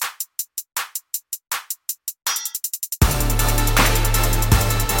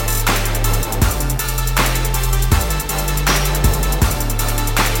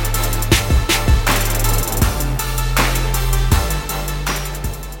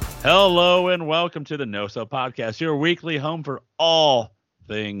Hello and welcome to the No So Podcast, your weekly home for all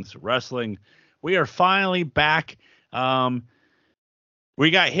things wrestling. We are finally back. Um,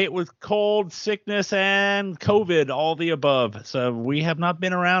 we got hit with cold, sickness, and COVID, all the above. So we have not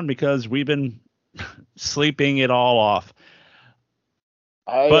been around because we've been sleeping it all off.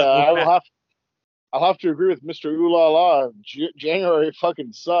 I uh, But we're I will back. have I'll have to agree with Mr. Ooh La La. January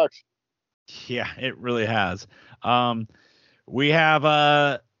fucking sucks. Yeah, it really has. Um, we have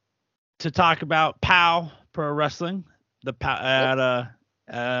to talk about POW Pro Wrestling. The POW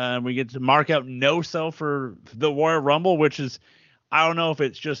Yep. we get to mark out No So for the Royal Rumble, which is I don't know if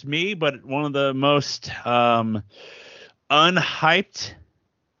it's just me, but one of the most unhyped,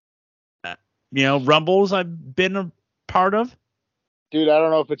 uh, rumbles I've been a part of. Dude, I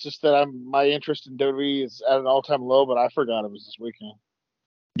don't know if it's just that my interest in WWE is at an all-time low, but I forgot it was this weekend.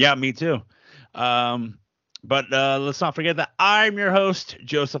 Yeah, me too. Um, but let's not forget that I'm your host,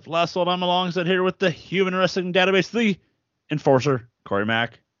 Joseph Lessel, and I'm alongside here with the Human Wrestling Database, the Enforcer, Corey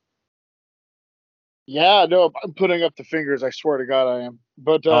Mack. Yeah, no, I'm putting up the fingers. I swear to God, I am.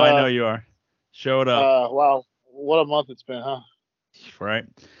 But Oh, I know you are. Show it up, wow, what a month it's been, huh? right?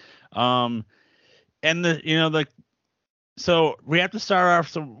 Um, and so we have to start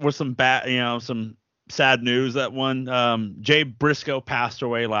off with some bad, some sad news. That one, Jay Briscoe passed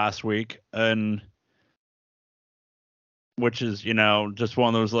away last week, and which is just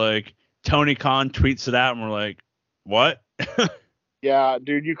one of those like Tony Khan tweets it out, and we're like, what? Yeah,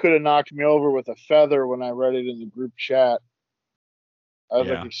 dude, you could have knocked me over with a feather when I read it in the group chat. I was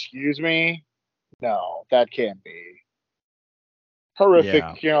like, Yeah, "Excuse me? No, that can't be."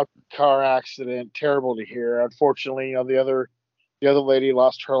 Horrific, yeah, car accident. Terrible to hear. Unfortunately, the other lady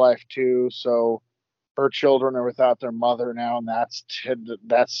lost her life too. So her children are without their mother now, and that's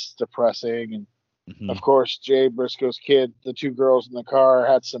depressing. And hmm, of course, Jay Briscoe's kid, the two girls in the car,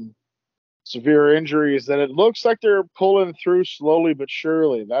 had some severe injuries that it looks like they're pulling through slowly but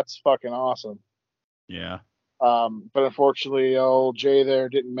surely. That's fucking awesome. yeah, But unfortunately, old Jay there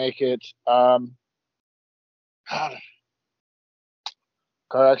didn't make it. God,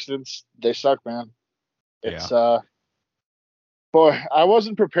 car accidents, they suck, man. yeah. It's boy, I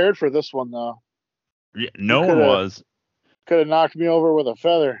wasn't prepared for this one though. Yeah, You no could one have was. could have knocked me over with a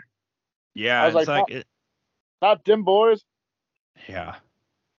feather. I Yeah, was it's like, like not it, not them boys. yeah.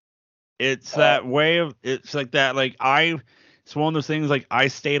 It's that Um, way of it's like that like it's one of those things like I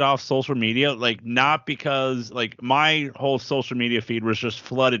stayed off social media like not because like my whole social media feed was just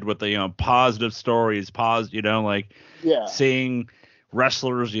flooded with the positive stories, like yeah. seeing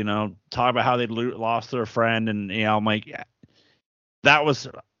wrestlers talk about how they lost their friend, and I'm like, yeah, that was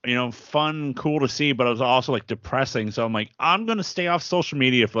fun, cool to see, but it was also like depressing. So I'm like, I'm gonna stay off social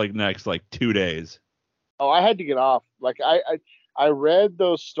media for like the next like 2 days. Oh, I had to get off. Like I read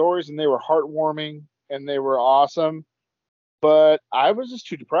those stories and they were heartwarming and they were awesome, but I was just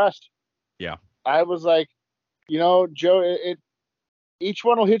too depressed. Yeah. I was like, Joe, it each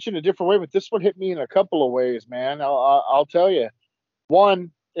one will hit you in a different way, but this one hit me in a couple of ways, man. I'll tell you.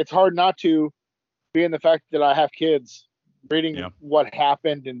 One, it's hard not to, being the fact that I have kids, reading Yeah. what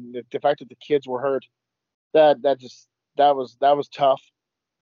happened and the fact that the kids were hurt. That just that was tough.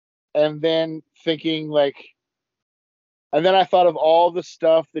 And then thinking like, and then I thought of all the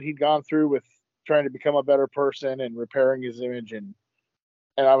stuff that he'd gone through with trying to become a better person and repairing his image, and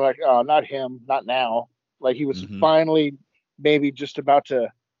I'm like, oh, not him, not now. Like he was Mhm. finally maybe just about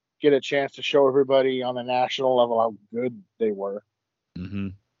to get a chance to show everybody on a national level how good they were.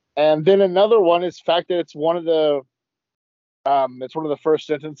 Mhm. And then another one is the fact that it's one of the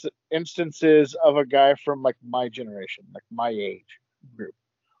first instances of a guy from like my generation, like my age group,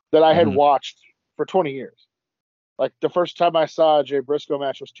 that I had Mhm. watched for 20 years. Like the first time I saw a Jay Briscoe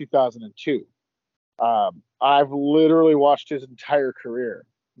match was 2002. I've literally watched his entire career.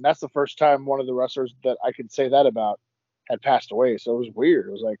 And that's the first time one of the wrestlers that I could say that about had passed away. So it was weird.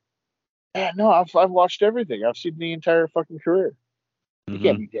 It was like, yeah, no, I've watched everything. I've seen the entire fucking career. He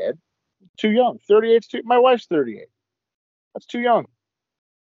can't Mhm. be dead. Too young. 38's too. My wife's 38. That's too young.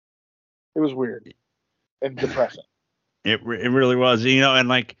 It was weird and depressing. It really was, and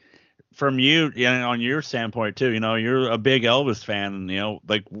like from you, on your standpoint too, you're a big Elvis fan, and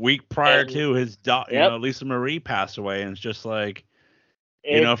like week prior And to his yep, Lisa Marie passed away, and it's just like, for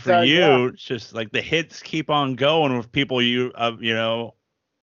yeah, you, it's just like the hits keep on going with people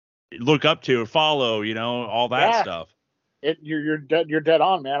look up to, follow, all that yeah. stuff. You're dead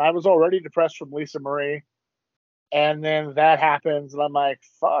on, man. I was already depressed from Lisa Marie, and then that happens, and I'm like,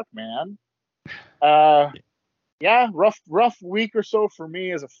 fuck, man. Uh, yeah, rough week or so for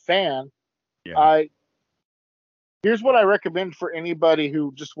me as a fan. Yeah. I Here's what I recommend for anybody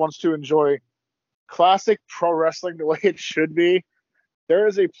who just wants to enjoy classic pro wrestling the way it should be. There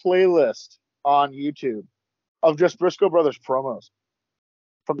is a playlist on YouTube of just Briscoe Brothers promos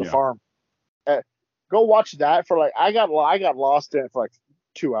from the Yeah. farm. Go watch that for like I got lost in it for like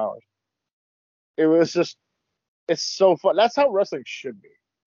 2 hours. It was just it's so fun. That's how wrestling should be.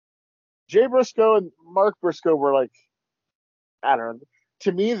 Jay Briscoe and Mark Briscoe were like, I don't know.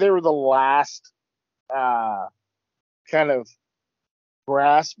 To me, they were the last kind of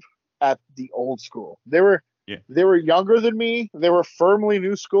grasp at the old school. They were younger than me. They were firmly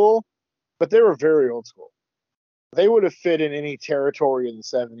new school, but they were very old school. They would have fit in any territory in the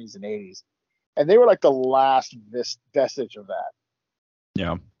 70s and 80s. And they were like the last vestige of that.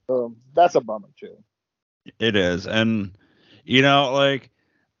 Yeah. So that's a bummer too. It is. And, you know, like,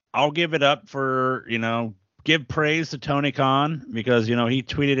 I'll give it up for, give praise to Tony Khan because, he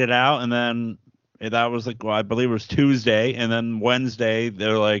tweeted it out and then that was like, well, I believe it was Tuesday. And then Wednesday,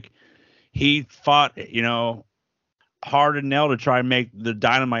 they're like, he fought, hard and nail to try and make the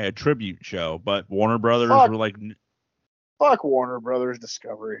Dynamite a tribute show. But Warner Brothers were like, fuck Warner Brothers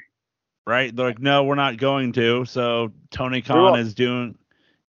Discovery. Right? They're like, no, we're not going to. So Tony Khan is doing,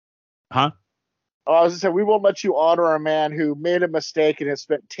 huh? Oh, I was going to say, we won't let you honor a man who made a mistake and has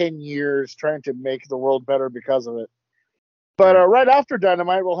spent 10 years trying to make the world better because of it. But right after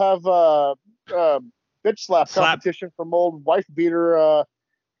Dynamite, we'll have bitch slap competition from old wife beater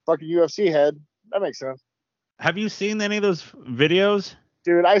fucking UFC head. That makes sense. Have you seen any of those videos?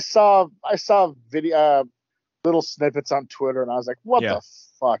 Dude, I saw video little snippets on Twitter, and I was like, what the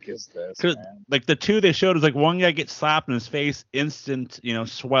fuck is this, man? Like, the two they showed is like one guy gets slapped and his face instant,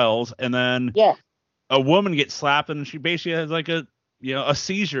 swells, and then a woman gets slapped and she basically has like a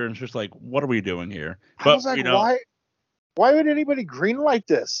seizure, and she's just like, what are we doing here? I was like, why would anybody greenlight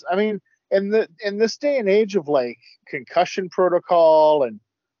this? I mean, in this day and age of like concussion protocol and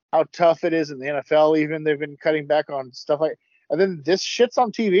how tough it is in the NFL, even they've been cutting back on stuff like, and then this shit's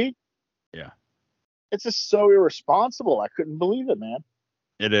on TV. Yeah. It's just so irresponsible. I couldn't believe it, man.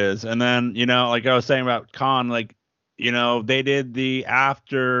 It is. And then, like I was saying about Khan, like, they did the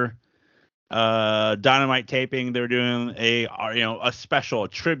after Dynamite taping, they're doing a special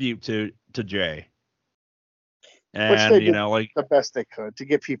tribute to Jay. And, which they did like the best they could to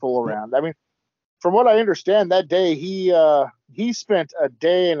get people around. I mean, from what I understand, that day he spent a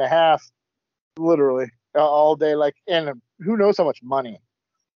day and a half, literally all day, like, and who knows how much money,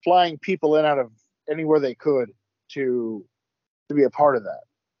 flying people in out of anywhere they could to be a part of that.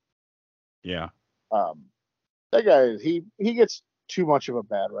 Yeah. That guy, he gets too much of a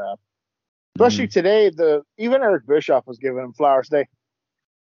bad rap, especially today. Even Eric Bischoff was giving him flowers today.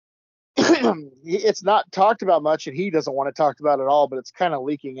 It's not talked about much, and he doesn't want to talk about it at all. But it's kind of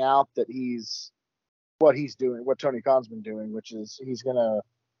leaking out that what he's doing, what Tony Khan's been doing, which is he's gonna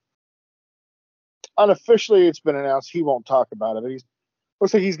unofficially, it's been announced he won't talk about it. But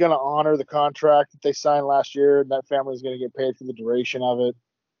looks like he's gonna honor the contract that they signed last year, and that family is gonna get paid for the duration of it.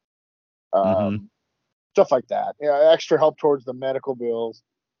 Stuff like that. Extra help towards the medical bills.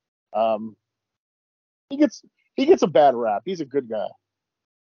 He gets a bad rap. He's a good guy.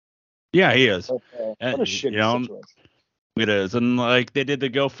 Yeah, he is. What a shitty situation. It is. And like they did the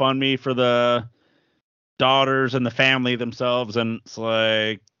GoFundMe for the daughters and the family themselves, and it's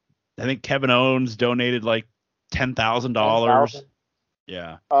like I think Kevin Owens donated like $10,000.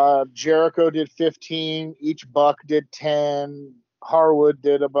 Yeah. Jericho did 15. Each Buck did 10. Harwood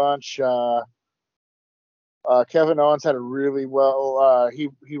did a bunch. Kevin Owens had a really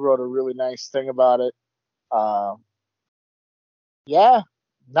he wrote a really nice thing about it.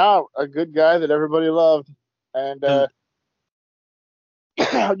 Now a good guy that everybody loved. And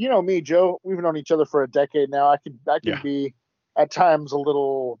you know me, Joe, we've known each other for a decade now. I can be at times a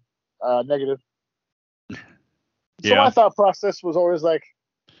little negative. So my thought process was always like,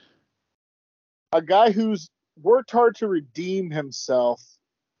 a guy who's worked hard to redeem himself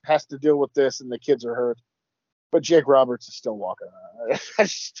has to deal with this, and the kids are hurt. But Jake Roberts is still walking around.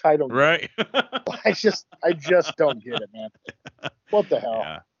 I don't. Right. I just don't get it, man. What the hell?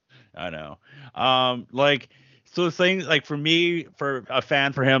 Yeah, I know. So the thing, like for me, for a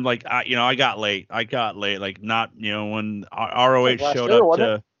fan for him, like I got late. Like not when ROH showed up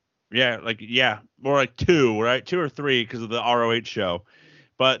to. More like 2, right? 2 or 3 because of the ROH show.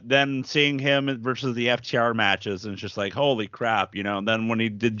 But then seeing him versus the FTR matches, and it's just like, holy crap, And then when he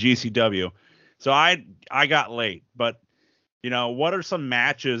did GCW, so I got late. But what are some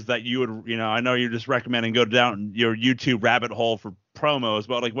matches that you would, I know you're just recommending go down your YouTube rabbit hole for promos,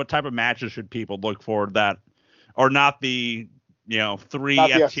 but like what type of matches should people look for that, or not the 3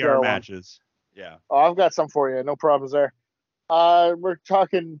 FTR matches? Yeah. Oh, I've got some for you. No problems there. We're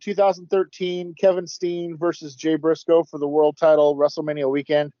talking 2013 Kevin Steen versus Jay Briscoe for the world title WrestleMania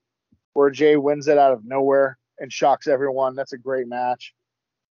weekend, where Jay wins it out of nowhere and shocks everyone. That's a great match.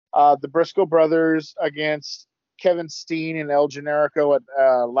 The Briscoe brothers against Kevin Steen and El Generico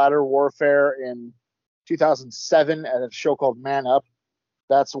at Ladder Warfare in 2007 at a show called Man Up.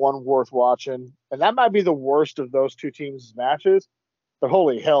 That's one worth watching. And that might be the worst of those two teams' matches, but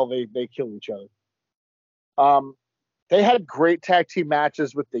holy hell, they kill each other. They had great tag team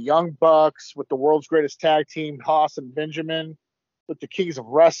matches with the Young Bucks, with the world's greatest tag team, Haas and Benjamin, with the Kings of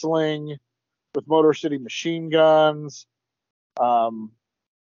Wrestling, with Motor City Machine Guns. Those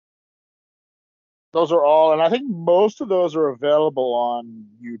are all, and I think most of those are available on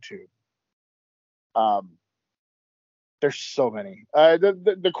YouTube. There's so many.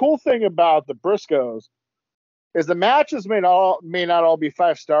 The cool thing about the Briscoes is the matches may not all be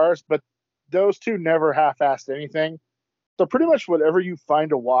 5 stars, but those two never half-assed anything. So pretty much whatever you find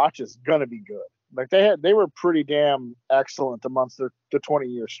to watch is gonna be good. Like they were pretty damn excellent amongst the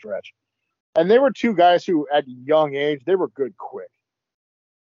 20-year stretch, and they were two guys who at young age they were good quick.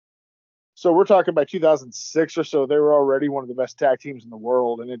 So we're talking by 2006 or so, they were already one of the best tag teams in the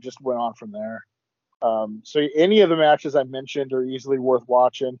world, and it just went on from there. So any of the matches I mentioned are easily worth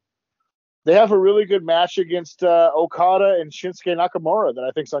watching. They have a really good match against Okada and Shinsuke Nakamura that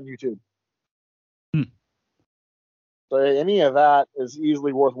I think is on YouTube. So any of that is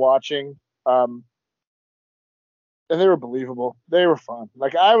easily worth watching. And they were believable. They were fun.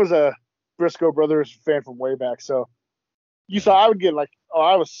 Like, I was a Briscoe Brothers fan from way back. So you saw I would get like,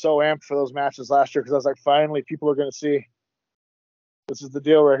 I was so amped for those matches last year because I was like, finally, people are going to see. This is the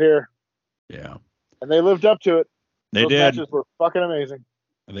deal right here. Yeah. And they lived up to it. Those matches were fucking amazing.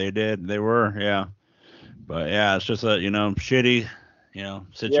 They did. They were, yeah. But yeah, it's just a, shitty,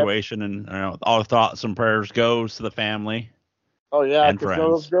 situation, and all the thoughts and prayers goes to the family. Oh yeah,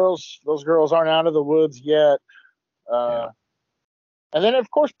 because those girls aren't out of the woods yet. And then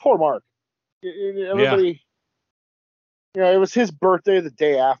of course poor Mark. Everybody, it was his birthday the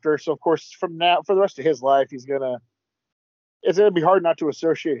day after, so of course from now for the rest of his life it's gonna be hard not to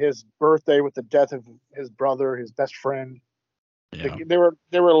associate his birthday with the death of his brother, his best friend. Yeah.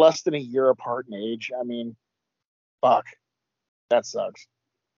 They were less than a year apart in age. I mean, fuck, that sucks.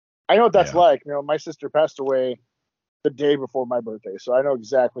 I know what that's like. My sister passed away the day before my birthday, so I know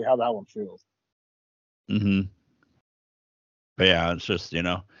exactly how that one feels. Mm-hmm. But yeah, it's just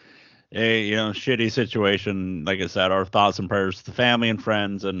a shitty situation. Like I said, our thoughts and prayers to the family and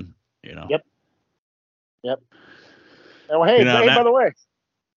friends, and Yep. And hey, by the way,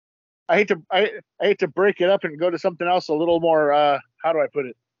 I hate to break it up and go to something else a little more. How do I put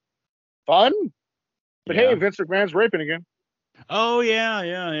it? Fun. But hey, Vince McMahon's raping again. Oh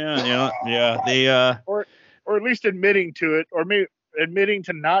yeah. Or at least admitting to it, or maybe admitting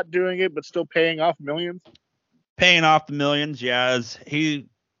to not doing it, but still paying off millions. Paying off the millions, as he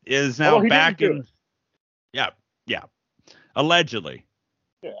is now back in. Yeah. Allegedly.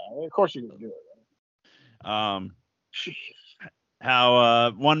 Yeah, of course he didn't do it.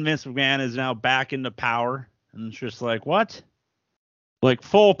 How one Vince McMahon is now back into power, and it's just like, what? Like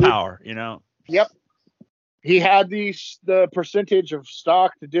full power, Yep. He had the percentage of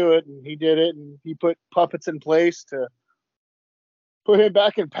stock to do it, and he did it, and he put puppets in place to put him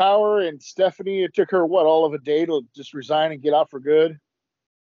back in power. And Stephanie, it took her all of a day to just resign and get out for good.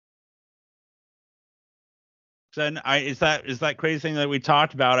 Then is that crazy thing that we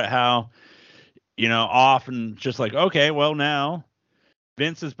talked about it, how often just like, okay, well, now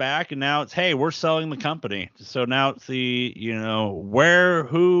Vince is back, and now it's, hey, we're selling the company, so now it's the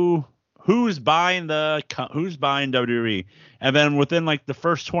who's buying WWE, and then within like the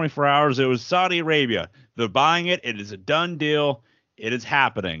first 24 hours it was Saudi Arabia. They're buying it. It is a done deal. It is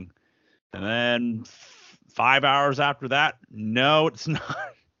happening. And then 5 hours after that, no, it's not.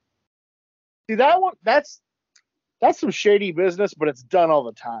 See, that one, that's some shady business, but it's done all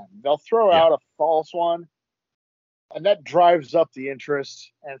the time. They'll throw out a false one, and that drives up the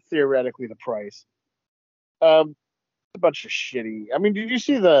interest and theoretically the price. A bunch of shitty. I mean, did you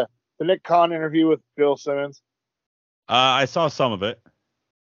see the Nick Khan interview with Bill Simmons? I saw some of it.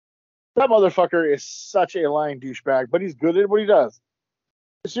 That motherfucker is such a lying douchebag, but he's good at what he does.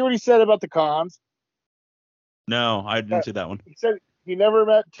 You see what he said about the Khans? No, I didn't see that one. He said he never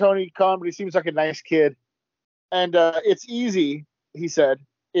met Tony Khan, but he seems like a nice kid. And it's easy, he said,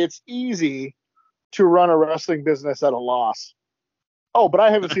 it's easy to run a wrestling business at a loss. Oh, but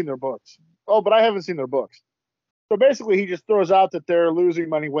I haven't seen their books. So basically, he just throws out that they're losing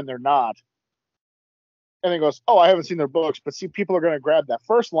money when they're not. And then goes, oh, I haven't seen their books. But see, people are going to grab that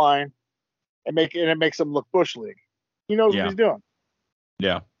first line and it makes him look Bush League. He knows what he's doing.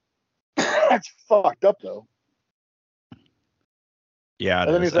 Yeah. That's fucked up though. Yeah,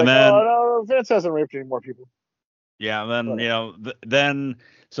 and then he's like, "Oh no, Vince hasn't raped any more people." Yeah, and then then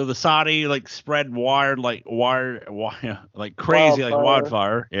so the Saudi like spread wired like like crazy like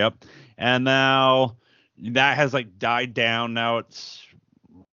wildfire. Yep, and now that has like died down. Now it's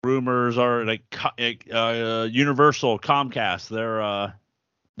rumors are like Universal Comcast.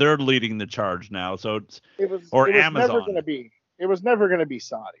 They're leading the charge now. So it was Amazon. Never gonna be. It was never going to be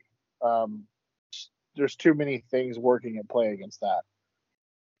Saudi. There's too many things working at play against that.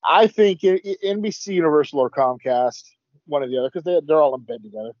 I think NBC, Universal, or Comcast, one or the other, because they're all in bed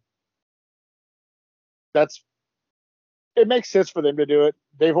together. It makes sense for them to do it.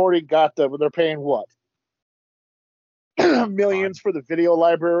 They've already got they're paying what? Millions for the video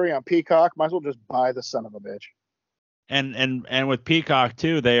library on Peacock. Might as well just buy the son of a bitch. And with Peacock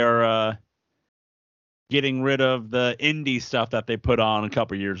too, they are getting rid of the indie stuff that they put on a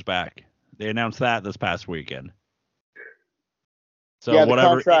couple years back. They announced that this past weekend. So yeah, the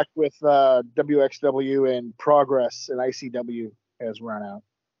contract with WXW and Progress and ICW has run out.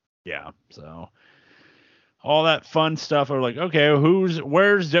 Yeah, so all that fun stuff are like, okay,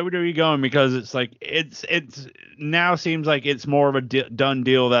 where's WWE going? Because it's like it's now seems like it's more of a done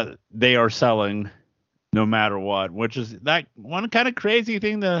deal that they are selling no matter what, which is that one kind of crazy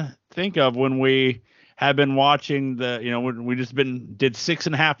thing to think of when we have been watching we just did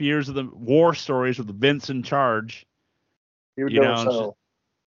 6.5 years of the war stories with Vince in charge. He would never sell.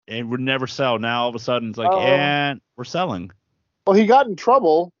 It would never sell. Now all of a sudden it's like, and we're selling. Well, he got in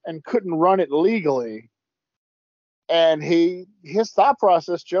trouble and couldn't run it legally. And his thought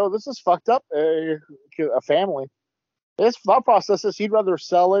process, Joe, this is fucked up. A family. His thought process is he'd rather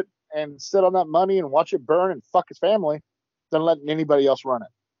sell it and sit on that money and watch it burn and fuck his family than letting anybody else run it.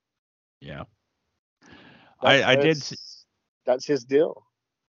 Yeah. That's his deal.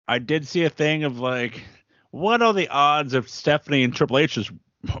 I did see a thing of like, what are the odds if Stephanie and Triple H just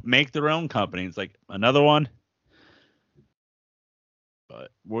make their own company? It's like another one. But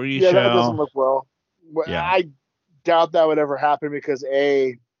that doesn't look well. Yeah. I doubt that would ever happen because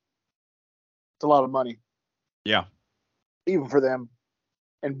it's a lot of money. Yeah. Even for them.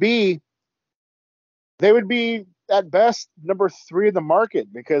 And B, they would be at best number 3 in the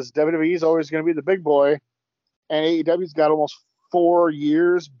market because WWE is always going to be the big boy, and AEW's got almost 4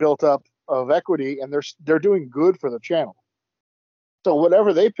 years built up of equity, and they're doing good for the channel. So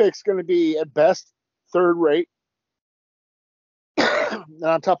whatever they pick is going to be at best third rate. And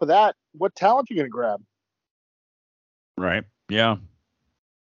on top of that, what talent are you going to grab? Right. Yeah.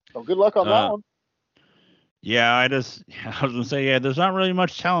 So good luck on that one. Yeah, I was going to say, there's not really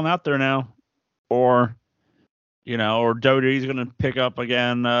much talent out there now. Or WWE's going to pick up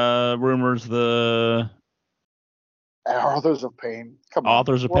again, rumors, the Authors of Pain. Come on.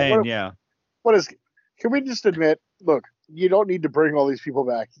 Authors of Pain, yeah. Can we just admit, look, you don't need to bring all these people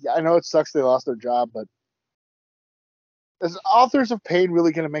back. I know it sucks they lost their job, but is Authors of Pain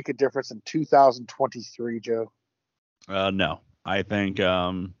really going to make a difference in 2023, Joe? No. I think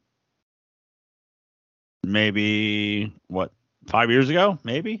maybe 5 years ago,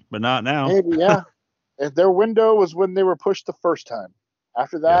 maybe, but not now. Maybe, yeah. If their window was when they were pushed the first time.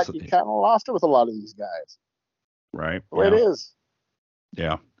 After that, you kind of lost it with a lot of these guys. Right. The way it is.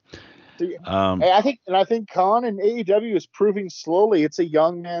 Yeah. I think Khan and AEW is proving slowly it's a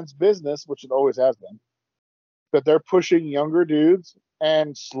young man's business, which it always has been. But they're pushing younger dudes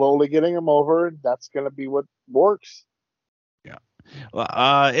and slowly getting them over. That's going to be what works. Yeah.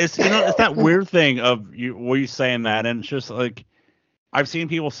 It's that weird thing of you saying that, and it's just like I've seen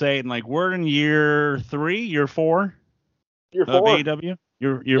people say it, and like we're in year 3, year 4 of AEW.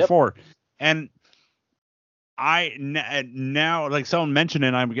 Year 4, and I now like someone mentioned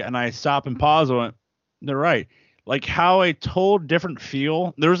it, and I stop and pause and went, they're right. Like how a total different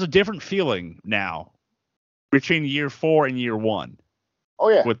feel. There's a different feeling now between year 4 and year 1. Oh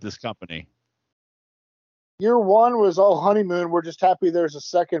yeah, with this company. Year 1 was all honeymoon. We're just happy there's a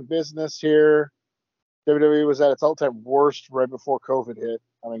second business here. WWE was at its all-time worst right before COVID hit.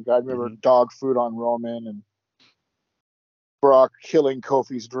 I mean, God, remember dog food on Roman and Brock killing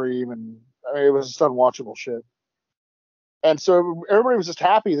Kofi's dream, and I mean, it was just unwatchable shit. And so everybody was just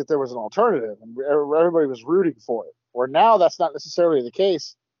happy that there was an alternative, and everybody was rooting for it. Where now that's not necessarily the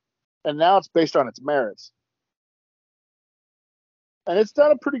case, and now it's based on its merits. And it's done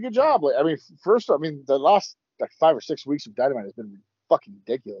a pretty good job. I mean, the last 5 or 6 weeks of Dynamite has been fucking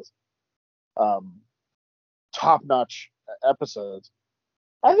ridiculous. Top-notch episodes.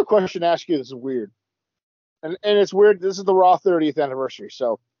 I have a question to ask you. This is weird. And it's weird. This is the Raw 30th anniversary.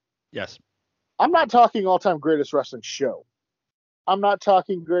 So yes, I'm not talking all-time greatest wrestling show. I'm not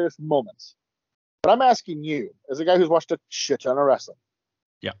talking greatest moments. But I'm asking you, as a guy who's watched a shit ton of wrestling,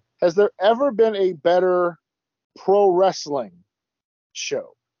 Yeah. has there ever been a better pro wrestling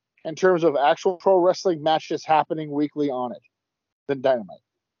show in terms of actual pro wrestling matches happening weekly on it than Dynamite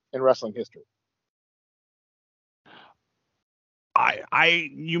in wrestling history? I'm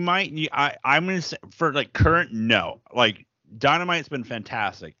gonna say for like current, no. Like Dynamite's been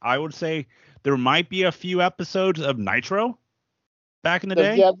fantastic. I would say there might be a few episodes of Nitro back in the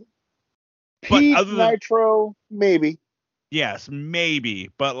day. Yeah, But peak other than Nitro, maybe. yes, maybe.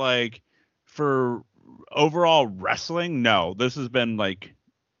 But like for overall wrestling, no. This has been like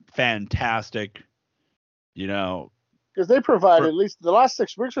fantastic. You know, Because they provide for at least the last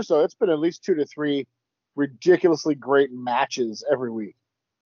 6 weeks or so, it's been at least 2 to 3 ridiculously great matches every week.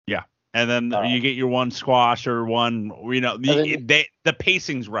 yeah. And then you get your one squash or one, the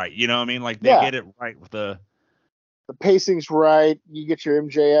pacing's right. You know what I mean? Like they get it right with the pacing's right. You get your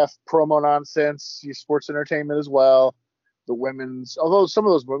MJF promo nonsense, you sports entertainment as well. The women's, although some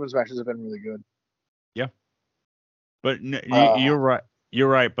of those women's matches have been really good. Yeah. But you're right. You're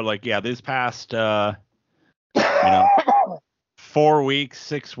right. But like, yeah, this past, 4 weeks,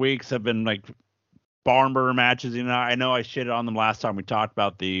 6 weeks have been like barn burner matches. I know I shitted on them last time we talked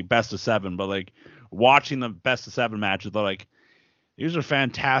about the best of 7, but like watching the best of 7 matches, they're like, these are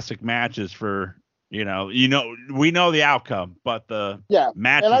fantastic matches for, we know the outcome, but the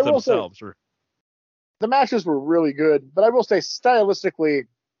matches themselves were. The matches were really good, but I will say stylistically,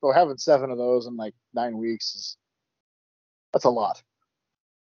 having 7 of those in like 9 weeks that's a lot.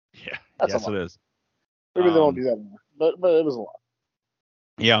 Yeah, yes, it is. Maybe they won't do that anymore, but it was a lot.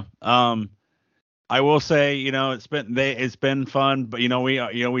 Yeah. I will say, it's been fun, but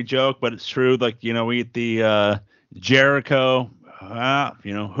we joke, but it's true. Like, we get the Jericho.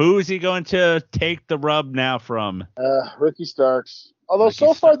 Who is he going to take the rub now from? Ricky Starks. Although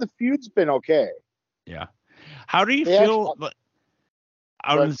so far the feud's been okay. Yeah. How do you feel?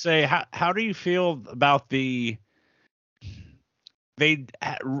 I would say, how do you feel about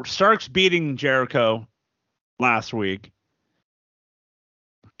Starks beating Jericho last week?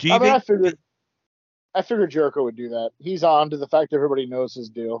 Do you think? I figured Jericho would do that. He's on to the fact that everybody knows his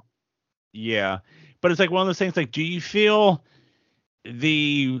deal. Yeah, but it's like one of those things. Like, do you feel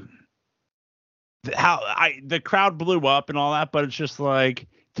the crowd blew up and all that? But it's just like,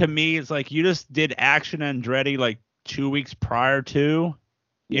 to me, it's like you just did Action Andretti like 2 weeks prior to,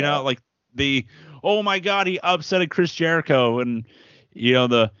 like oh my God, he upset Chris Jericho, and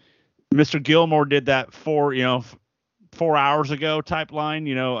the Mr. Gilmore did that 4 hours ago type line.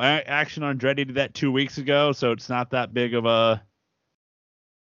 Action Andretti did that 2 weeks ago, so it's not that big of a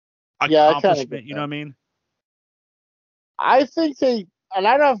accomplishment. You know what I mean? I think and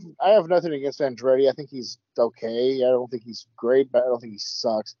I have nothing against Andretti. I think he's okay. I don't think he's great, but I don't think he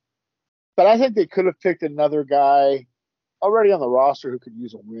sucks. But I think they could have picked another guy already on the roster who could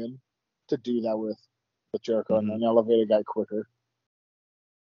use a win to do that with Jericho and then elevate a guy quicker.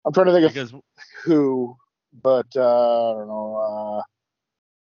 I'm trying to think of who, but I don't know.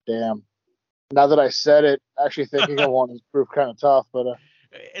 Damn. Now that I said it, actually thinking of one is proved kind of tough. But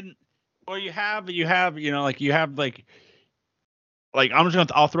I'll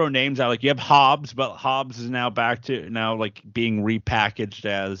throw names out. Like you have Hobbs, but Hobbs is now back to like being repackaged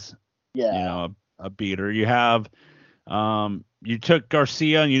as a beater. You have you took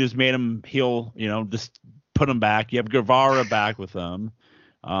Garcia and you just made him heel. Just put him back. You have Guevara back with them.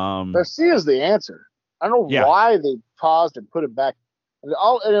 Garcia's the answer. I don't know why they paused and put him back. And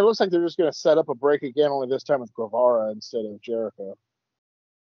it looks like they're just going to set up a break again, only this time with Guevara instead of Jericho.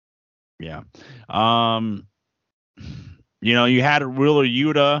 Yeah. You had Wheeler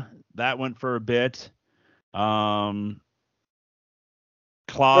Yuta. That went for a bit. Claudia,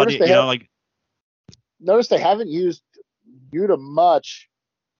 Notice they haven't used Yuta much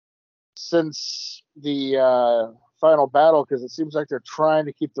since the final battle, because it seems like they're trying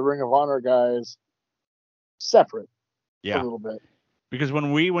to keep the Ring of Honor guys separate a little bit. Because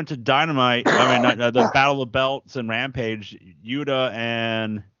when we went to Dynamite, the Battle of Belts and Rampage, Yuta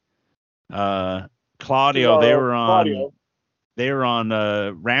and Claudio, they were on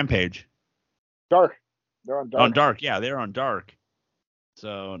Rampage. Dark. They're on Dark. On Dark, yeah, they're on Dark.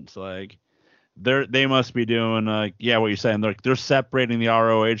 So it's like they must be doing what you're saying. They're separating the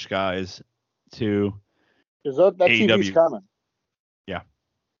ROH guys to because that TV's coming. Yeah.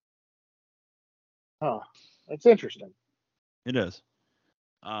 Huh. That's interesting. It is.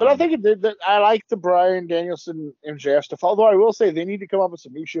 But I think I like the Bryan Danielson MJF stuff. Although I will say they need to come up with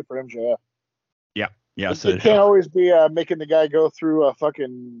some new shit for MJF. Yeah. It can't always be making the guy go through a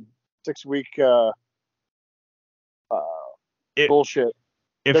fucking 6-week It- bullshit.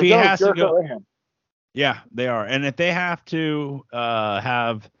 If They're he done with has to Jericho go, and him. yeah, they are. And if they have to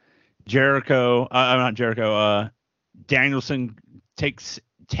have Jericho, not Jericho, Danielson takes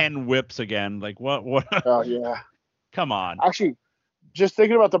 10 whips again, like what? Oh yeah. Come on. Actually, just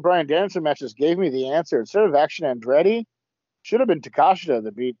thinking about the Bryan Danielson matches gave me the answer. Instead of Action Andretti, should have been Takashita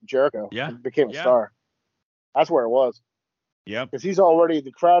that beat Jericho and became a star. That's where it was. Yep. Because he's already,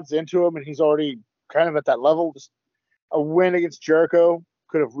 the crowd's into him and he's already kind of at that level. Just a win against Jericho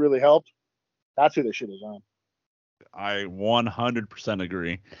could have really helped. That's who they should have done. I 100%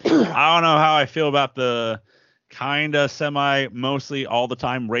 agree. I don't know how I feel about the kind of mostly all the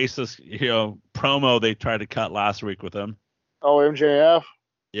time racist, promo they tried to cut last week with him. Oh, MJF?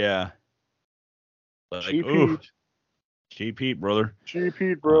 Yeah. Like, Cheap Heat, brother. Cheap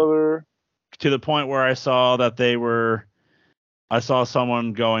Heat, brother. To the point where I saw that I saw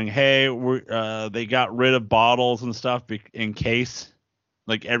someone going, hey, they got rid of bottles and stuff in case,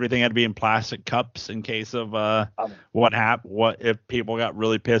 like everything had to be in plastic cups in case of what happened, what if people got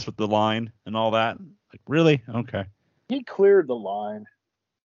really pissed with the line and all that. Like, really? Okay. He cleared the line.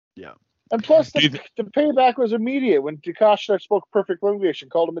 Yeah. And plus, the payback was immediate when Takashita spoke perfect English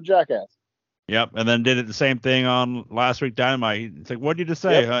and called him a jackass. Yep, and then did it the same thing on last week Dynamite. It's like, what did you just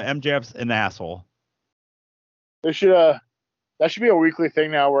say? Yep. MJF's an asshole. They should that should be a weekly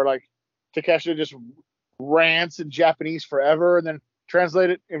thing now, where like Takashita just rants in Japanese forever, and then translate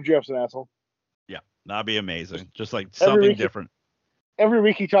it. MJF's an asshole. Yeah, that'd be amazing. Just like something different. Every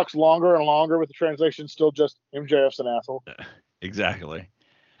week he talks longer and longer with the translation, still just MJF's an asshole. Exactly.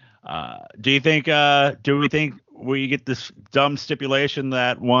 Do we think we get this dumb stipulation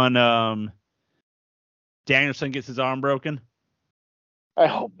that one Danielson gets his arm broken? I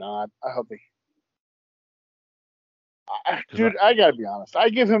hope not. I hope dude, I gotta be honest. I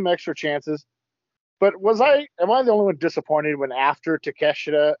give him extra chances. But am I the only one disappointed when after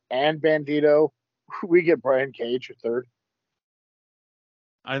Takeshita and Bandito, we get Brian Cage a third?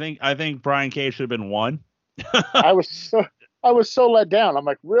 I think Brian Cage should have been one. I was so let down. I'm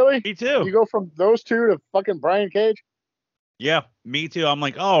like, really? Me too. You go from those two to fucking Brian Cage? Yeah, me too. I'm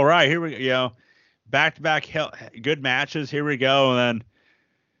like, oh, right, here we go. Back-to-back good matches. Here we go. And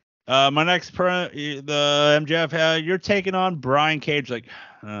then my next the MJF, you're taking on Brian Cage. Like,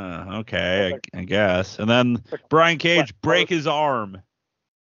 okay, I guess. And then Brian Cage break his arm.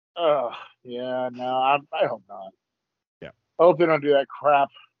 Yeah, no, I hope not. Yeah. I hope they don't do that crap.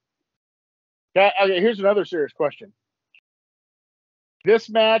 Okay, here's another serious question. This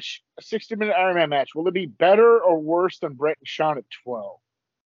match, a 60-minute Iron Man match, will it be better or worse than Bret and Shawn at 12?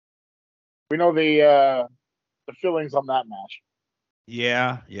 We know the feelings on that match.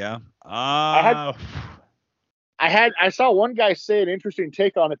 Yeah. I saw one guy say an interesting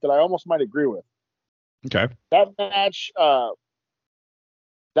take on it that I almost might agree with. Okay. That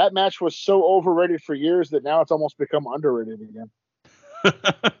match was so overrated for years that now it's almost become underrated again.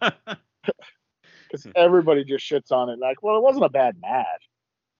 Because everybody just shits on it. Like, well, it wasn't a bad match.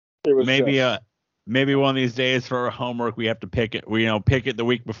 It was maybe one of these days for our homework we have to pick it. Pick it the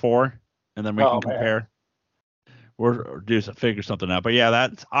week before, and then we can compare. Or figure something out. But yeah,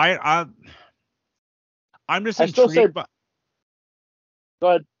 that's I'm just intrigued. Go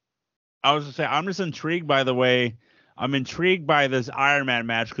ahead. I was gonna say I'm just intrigued by the way. I'm intrigued by this Iron Man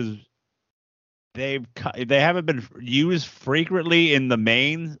match because they haven't been used frequently in the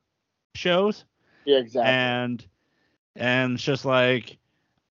main shows. Yeah, exactly. And it's just like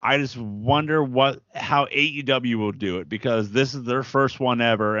I just wonder how AEW will do it because this is their first one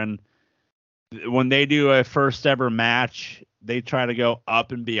ever, and when they do a first ever match, they try to go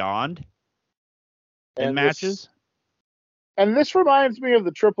up and beyond in matches. And this reminds me of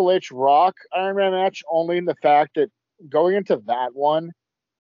the Triple H Rock Iron Man match, only in the fact that going into that one,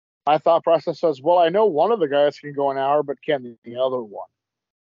 my thought process was, well, I know one of the guys can go an hour, but can the other one?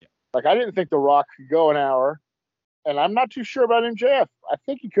 Yeah. Like, I didn't think The Rock could go an hour, and I'm not too sure about MJF. I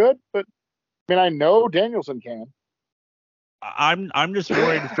think he could, but I mean, I know Danielson can. I'm just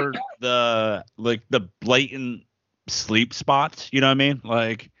worried for the blatant sleep spots. You know what I mean?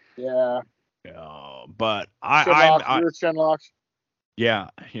 Like, yeah. But chin locks. Yeah,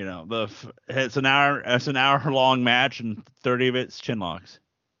 it's an hour long match and 30 of it's chin locks.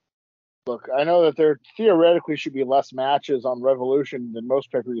 Look, I know that there theoretically should be less matches on Revolution than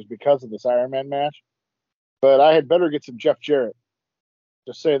most pay-per-views because of this Iron Man match, but I had better get some Jeff Jarrett.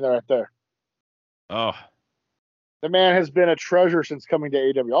 Just saying that right there. Oh. The man has been a treasure since coming to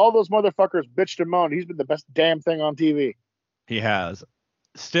AEW. All those motherfuckers bitched and moaned. He's been the best damn thing on TV. He has.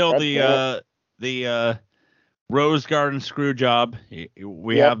 Still, the Rose Garden screw job.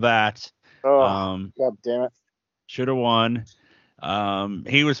 We Yep. have that. Oh, God damn it. Should have won.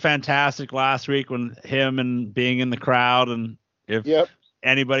 He was fantastic last week when him and being in the crowd, and if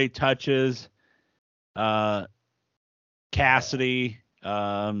anybody touches Cassidy,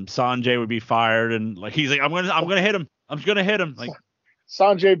 Sanjay would be fired, and like he's like, I'm gonna hit him. I'm just gonna hit him. Like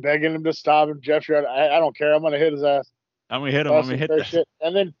Sanjay begging him to stop him. Jeff Jarrett, I don't care. I'm gonna hit his ass. I'm gonna hit him. I'm gonna hit that shit.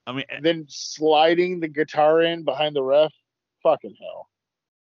 And then sliding the guitar in behind the ref. Fucking hell.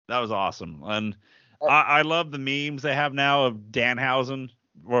 That was awesome. And I love the memes they have now of Danhausen,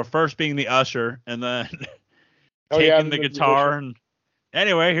 or first being the usher and then taking the guitar. And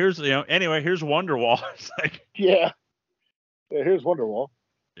anyway, here's Wonderwall. It's like, here's Wonderwall.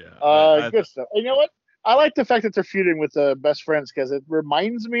 Yeah. Good stuff. And you know what? I like the fact that they're feuding with best friends because it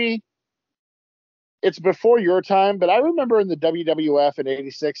reminds me. It's before your time, but I remember in the WWF in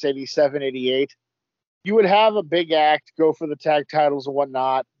 86, 87, 88, you would have a big act go for the tag titles and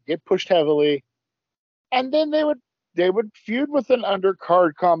whatnot, get pushed heavily, and then they would feud with an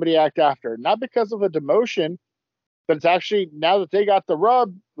undercard comedy act after. Not because of a demotion, but it's actually, now that they got the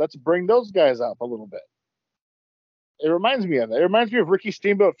rub, let's bring those guys up a little bit. It reminds me of that. It reminds me of Ricky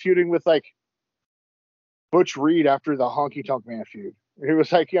Steamboat feuding with like Butch Reed after the Honky Tonk Man feud. He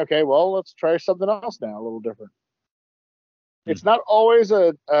was like, okay, well, let's try something else now, a little different. It's not always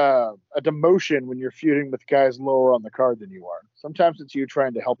a demotion when you're feuding with guys lower on the card than you are. Sometimes it's you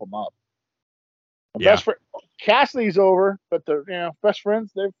trying to help them up. Best friend Cassidy's over, but the best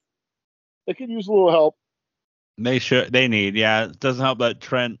friends they could use a little help. They need. Yeah, it doesn't help that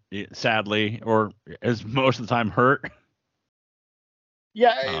Trent sadly or is most of the time hurt.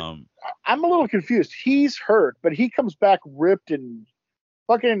 Yeah, I'm a little confused. He's hurt, but he comes back ripped and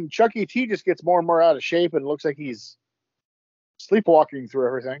fucking Chucky T just gets more and more out of shape and looks like he's sleepwalking through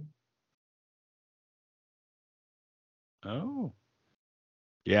everything. Oh.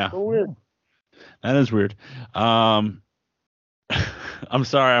 Yeah. So weird. That is weird. I'm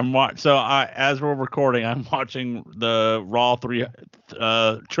sorry. As we're recording, I'm watching the Raw 3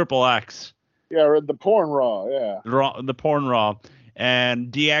 Triple X. Yeah, the porn Raw. Yeah. The porn Raw, and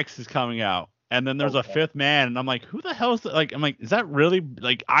DX is coming out. And then there's a fifth man, and I'm like, who the hell is that? Like, I'm like, is that really,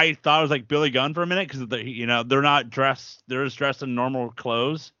 like, I thought it was like Billy Gunn for a minute because they're not dressed, they're just dressed in normal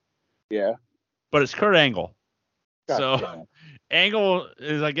clothes. Yeah. But it's Kurt Angle. God, Angle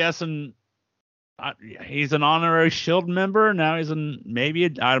is, I guess, he's an honorary Shield member now. He's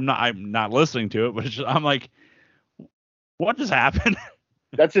I'm not listening to it, but I'm like, what just happened?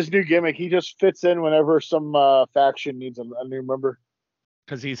 That's his new gimmick. He just fits in whenever some faction needs a new member.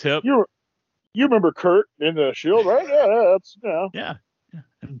 Because he's hip. You remember Kurt in the Shield, right? Yeah.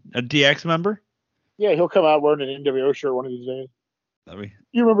 A DX member? Yeah, he'll come out wearing an NWO shirt one of these days.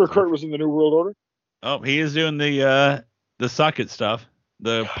 You remember Kurt was in the New World Order? Oh, he is doing the suck it stuff,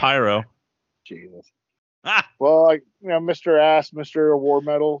 the pyro. Jesus. Well, Mr. Ass, Mr. Award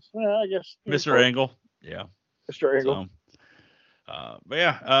Medals. Yeah, I guess. Mr. Angle. Yeah. Mr. Angle. But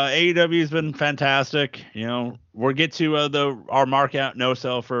yeah, AEW has been fantastic. We'll get to our mark out no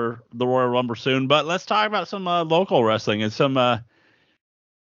sell for the Royal Rumble soon, but let's talk about some local wrestling and some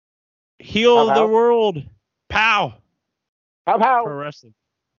Heal the World Pow Pro wrestling.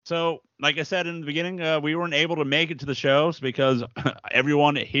 So, like I said in the beginning, we weren't able to make it to the shows because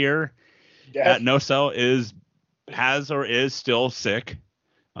everyone here at No Cell has or is still sick.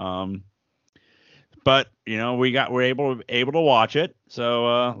 But we're able to watch it.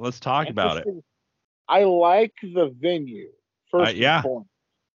 So let's talk about it. I like the venue. First and foremost.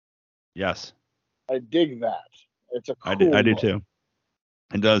 Yes. I dig that. It's a cool I do too.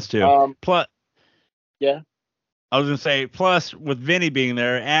 It does too. Plus, yeah. I was gonna say, plus with Vinny being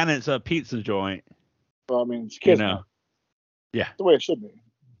there, and it's a pizza joint. Well, I mean, it's Kismet. Yeah, the way it should be.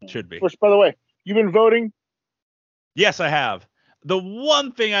 Should be. Which, by the way, you've been voting? Yes, I have. The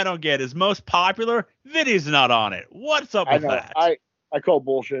one thing I don't get is most popular. Vinny's not on it. What's up with that? I call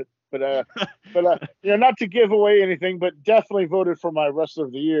bullshit, but not to give away anything, but definitely voted for my wrestler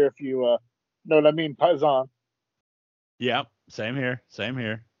of the year. If you know what I mean, Paisan. Yeah, same here.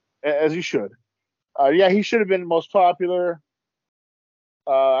 As you should. He should have been most popular.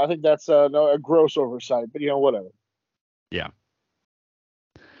 I think that's a gross oversight, but whatever. Yeah.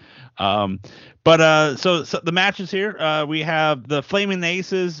 But so the matches here, we have the Flaming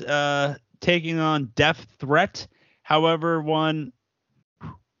Aces taking on Death Threat. However,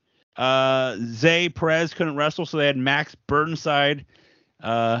 Zay Perez couldn't wrestle, so they had Max Burnside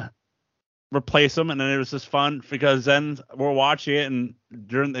replace him, and then it was just fun because then we're watching it, and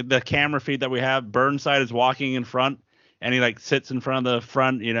during the camera feed that we have, Burnside is walking in front, and he sits in front of the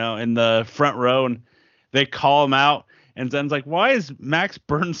front, in the front row, and they call him out, and Zen's like, "Why is Max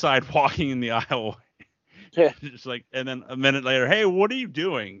Burnside walking in the aisle?" Yeah. Just like, and then a minute later, "Hey, what are you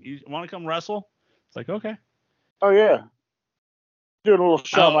doing? You want to come wrestle?" It's like, okay. Oh yeah. Doing a little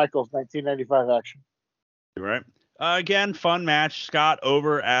Shawn Oh. Michaels 1995 action. Right. Again, fun match. Scott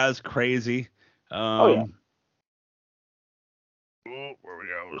over as crazy. Oh yeah. Where we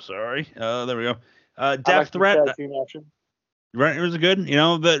go? Sorry. There we go. I Death like the Threat. tag team action. Right. It was good. You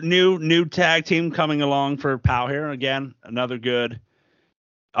know, the new tag team coming along for POW here. Again, another good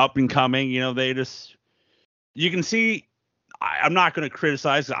up and coming. You know, you can see. I'm not going to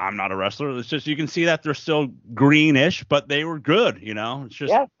criticize. I'm not a wrestler. It's just you can see that they're still greenish, but they were good. You know, it's just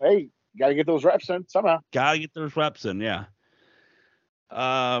Yeah. Hey, got to get those reps in somehow. gotta get those reps in. Yeah.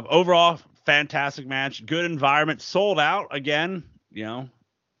 Overall, fantastic match. Good environment. Sold out again. You know,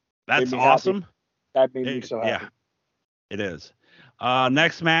 that's Made me awesome. happy. That made me so happy. Yeah, it is.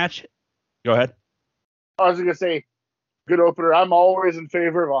 Next match. Go ahead. I was gonna say, good opener. I'm always in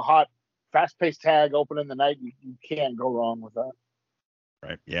favor of a hot, fast-paced tag opening the night. You can't go wrong with that.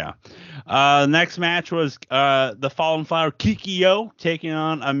 Right. Yeah. Next match was the Fallen Flower Kikyo taking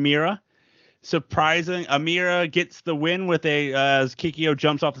on Amira. Surprising, Amira gets the win with as Kikyo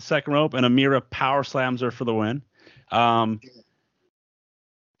jumps off the second rope and Amira power slams her for the win.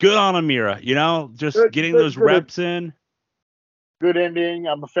 Good on Amira, you know, just getting those reps in. Good ending.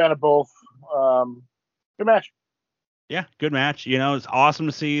 I'm a fan of both. Good match. Yeah, good match. You know, it's awesome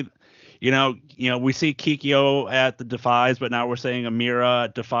to see. You know, we see Kikyo at the Defies, but now we're seeing Amira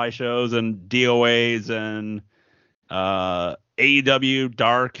at Defy shows and DOAs and AEW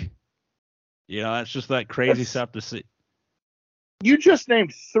Dark. You know, that's just that crazy stuff to see. You just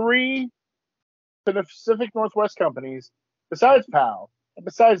named 3 Pacific Northwest companies besides POW and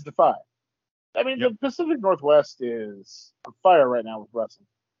besides Defy. I mean, The Pacific Northwest is on fire right now with wrestling.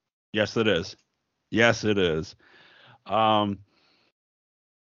 Yes, it is. Yes, it is.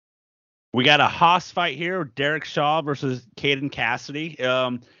 We got a Haas fight here, Derek Shaw versus Caden Cassidy.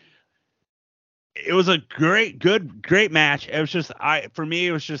 It was a great match. It was just for me,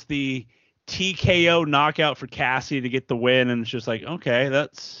 it was just the TKO knockout for Cassidy to get the win, and it's just like, okay,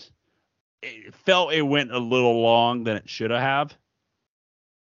 it felt it went a little long than it should have.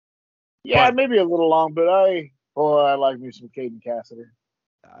 Yeah, maybe a little long, but I like me some Caden Cassidy.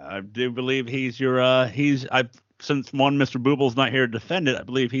 I do believe he's your since one Mr. Booble's not here to defend it, I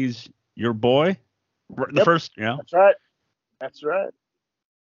believe he's your boy. The first, you know. That's right.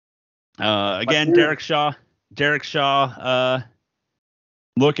 Again, Derek Shaw,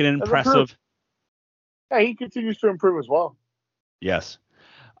 looking impressive. Yeah, he continues to improve as well. Yes.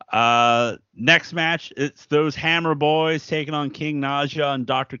 Next match, it's those Hammer Boys taking on King Naja and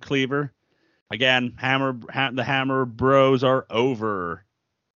Dr. Cleaver. Again, the Hammer Bros are over.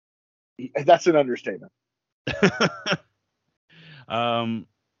 That's an understatement.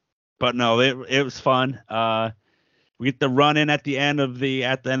 But no, it was fun. We get the run in at the end of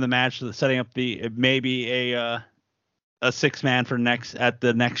the match, setting up maybe a 6-man for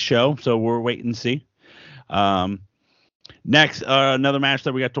the next show. So we're waiting to see. Next, another match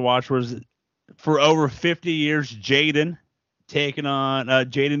that we got to watch was for over 50 years, Jaden taking on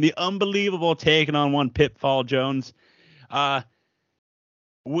Jaden the Unbelievable taking on one Pitfall Jones.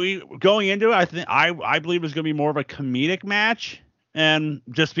 We going into it, I believe it was going to be more of a comedic match, and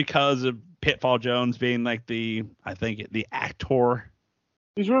just because of Pitfall Jones being like the actor,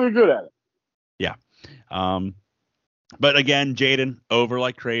 he's really good at it. Yeah. But again, Jaden over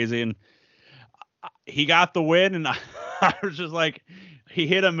like crazy, and he got the win, and I was just like, he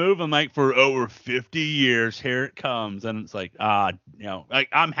hit a move. I'm like, for over 50 years, here it comes, and it's like, like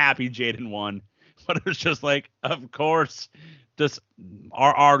I'm happy Jaden won, but it was just like, of course. Just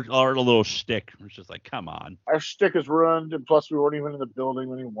our little shtick was just like, come on. Our shtick is ruined, and plus we weren't even in the building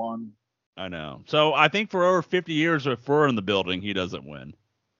when he won. I know. So I think for over 50 years, if we're in the building, he doesn't win.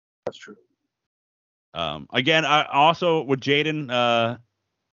 That's true. Again, I also with Jaden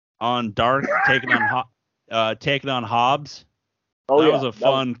on Dark taking on Hobbs. Oh, that was a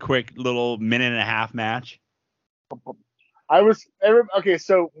fun, quick little minute and a half match. Okay,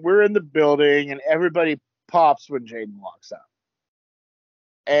 so we're in the building, and everybody pops when Jaden walks out.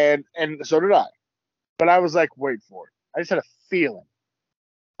 And so did I. But I was like, wait for it. I just had a feeling.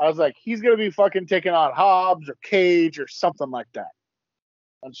 I was like, he's going to be fucking taking on Hobbs or Cage or something like that.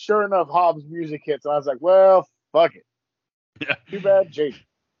 And sure enough, Hobbs' music hits. And I was like, well, fuck it. Yeah. Too bad, Jaden.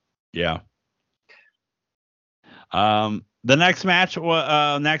 Yeah. The next match we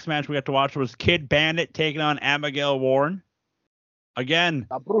got to watch was Kid Bandit taking on Abigail Warren. Again.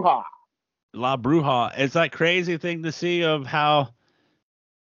 La Bruja. It's that crazy thing to see of how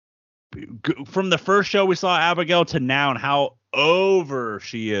from the first show we saw Abigail to now and how over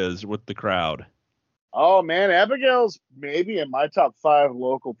she is with the crowd. Oh man, Abigail's maybe in my top 5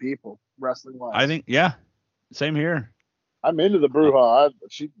 local people wrestling wise. I think, yeah, same here. I'm into the Bruja.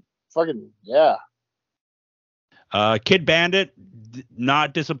 She fucking, yeah. Kid Bandit,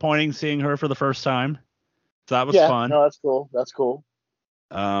 not disappointing seeing her for the first time. So that was fun. No, that's cool. That's cool.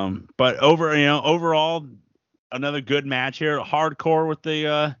 But overall, another good match here. Hardcore with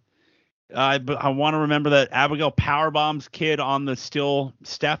the I want to remember that Abigail powerbombs Kid on the steel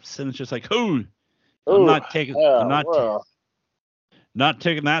steps, and it's just like, I'm not taking not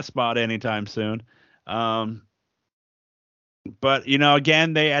taking that spot anytime soon. But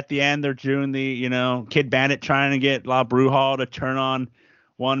again, at the end they're doing the Kid Bandit trying to get La Bruja to turn on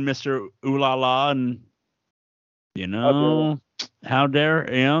one Mr. Ooh La La, and how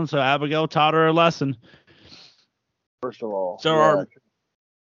dare so Abigail taught her a lesson. First of all, so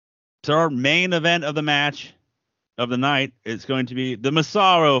our main event of the match of the night is going to be the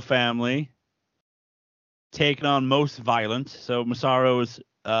Massaro family taking on Most Violent. So Massaro is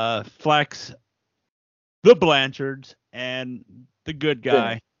Flex, the Blanchards, and the good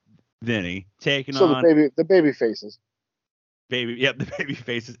guy Vinny taking on the baby faces. The baby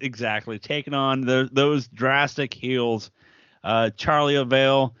faces, exactly, taking on those drastic heels. Charlie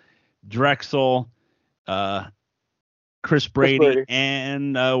O'Vale, Drexel, Chris Brady,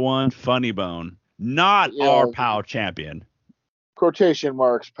 and one Funny Bone. Not our POW champion. Quotation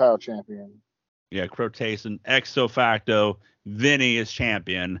marks POW champion. Yeah, quotation. Ex facto, Vinny is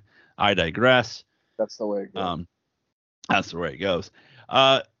champion. I digress. That's the way it goes. That's the way it goes.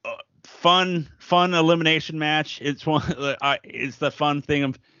 Fun elimination match. It's it's the fun thing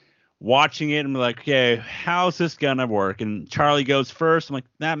of watching it and be like, okay, how's this gonna work? And Charlie goes first. I'm like,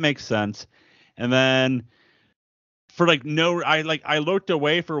 that makes sense. And then for I looked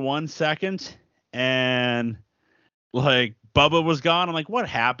away for 1 second and Bubba was gone. I'm like, what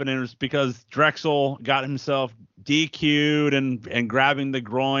happened? And it was because Drexel got himself DQ'd and grabbing the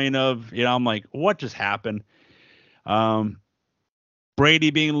groin of, I'm like, what just happened?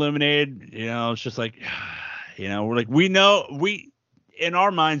 Brady being eliminated, it's just like, we're like, in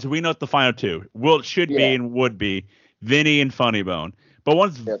our minds, we know what the final two should be and would be Vinny and Funny Bone. But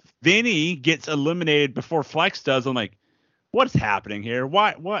once Vinny gets eliminated before Flex does, I'm like, what's happening here?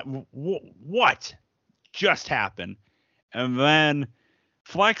 What just happened? And then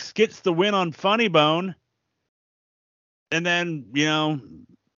Flex gets the win on Funny Bone. And then,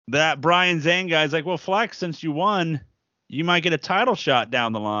 that Brian Zane guy's like, well, Flex, since you won, you might get a title shot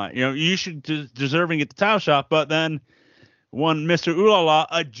down the line. You should deserve and get the title shot. But then one Mr. Ooh La La,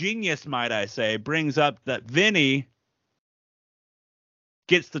 a genius, might I say, brings up that Vinny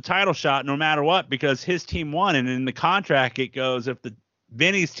gets the title shot no matter what because his team won. And in the contract, it goes, if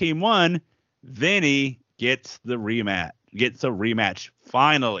Vinny's team won, Vinny gets the rematch.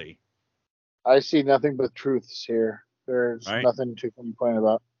 Finally. I see nothing but truths here. There's nothing to complain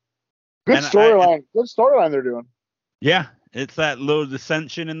about. Good storyline. Good storyline they're doing. Yeah, it's that little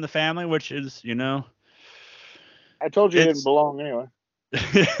dissension in the family, which is, I told you it didn't belong anyway.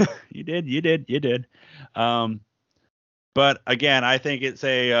 You did. But again, I think it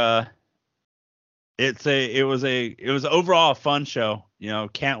was overall a fun show.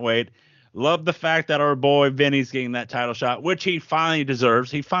 Can't wait. Love the fact that our boy Vinny's getting that title shot, which he finally deserves.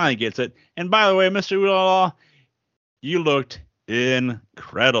 He finally gets it. And by the way, Mr. Ooh La La, you looked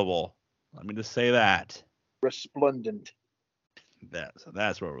incredible. Let me just say that. Resplendent.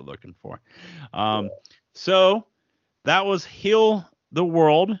 That's what we're looking for. So that was Heal the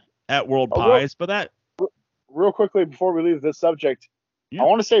World at World Pies. But that real quickly before we leave this subject, I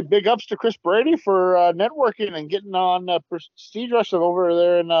want to say big ups to Chris Brady for networking and getting on Prestige Wrestling over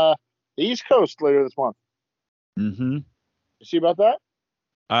there in the East Coast later this month. Mm-hmm. You see about that?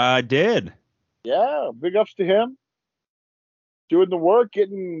 I did. Yeah, big ups to him. Doing the work,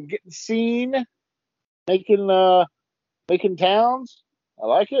 getting seen, making towns. I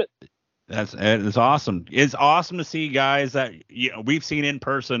like it. It's awesome. It's awesome to see guys that we've seen in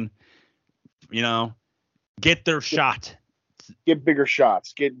person, get their shot. Get bigger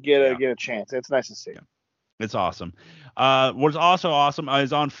shots. Get a chance. It's nice to see. Yeah. It's awesome. What's also awesome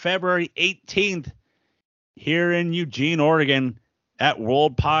is on February 18th here in Eugene, Oregon at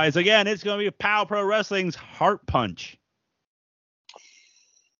World Pies. Again, it's going to be POW Pro Wrestling's Heart Punch.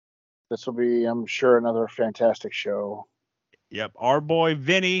 This will be, I'm sure, another fantastic show. Yep. Our boy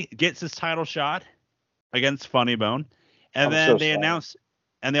Vinny gets his title shot against Funny Bone. And then they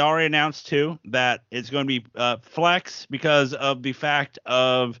already announced too that it's going to be Flex because of the fact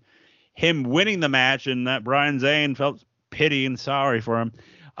of him winning the match and that Brian Zane felt pity and sorry for him.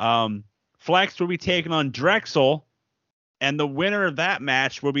 Flex will be taking on Drexel, and the winner of that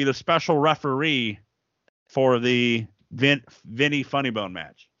match will be the special referee for the Vinny Funnybone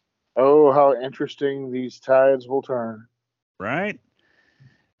match. Oh, how interesting these tides will turn. Right?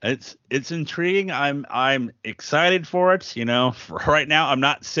 It's intriguing. I'm excited for it. You know, for right now I'm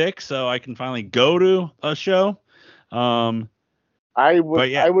not sick, so I can finally go to a show. I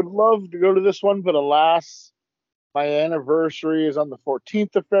would love to go to this one, but alas, my anniversary is on the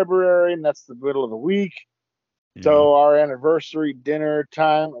 14th of February, and that's the middle of the week. Yeah. So our anniversary dinner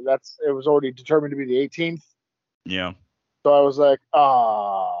time, it was already determined to be the 18th. Yeah. So I was like,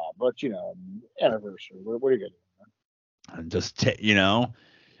 but you know, anniversary. What are you gonna do? Just you know,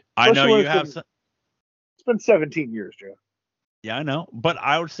 I know you have. It's been 17 years, Joe. Yeah, I know, but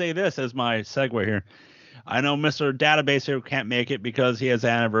I would say this as my segue here. I know Mr. Database here can't make it because he has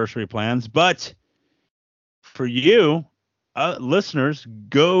anniversary plans, but for you, listeners,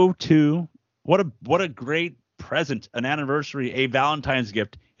 go to what a great present, an anniversary, a Valentine's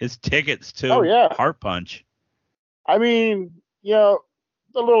gift is tickets to Heart Punch. I mean, you know,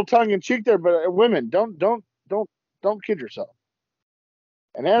 a little tongue in cheek there, but women, don't kid yourself.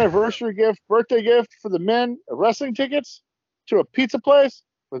 An anniversary gift, birthday gift for the men, wrestling tickets to a pizza place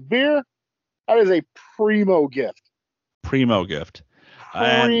with beer. That is a primo gift. Primo gift.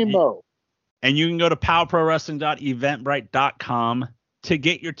 Primo. And you can go to powprowrestling.eventbrite.com to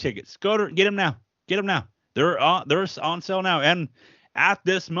get your tickets. Get them now. Get them now. They're on sale now. And at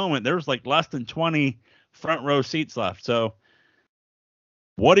this moment, there's like less than 20 front row seats left. So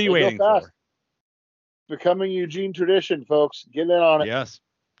what are you waiting for? Becoming Eugene tradition, folks. Get in on it.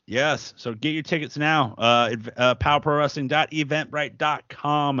 Yes. So get your tickets now.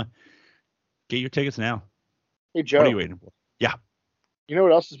 powprowrestling.eventbrite.com. Get your tickets now. Hey, Joe. What are you waiting for? Yeah. You know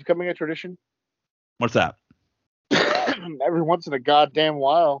what else is becoming a tradition? What's that? Every once in a goddamn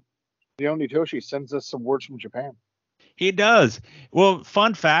while, Leon Toshi sends us some words from Japan. He does. Well,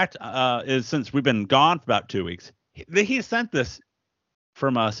 fun fact is since we've been gone for about 2 weeks, he sent this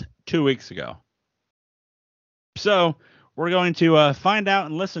from us 2 weeks ago. So we're going to find out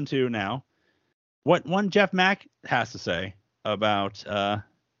and listen to now what one Jeff Mack has to say about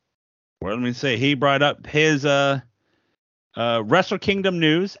he brought up his Wrestle Kingdom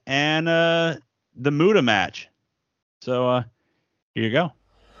news and the Muta match. So here you go.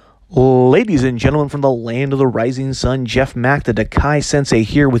 Ladies and gentlemen from the land of the rising sun, Jeff Mack, the Dakai Sensei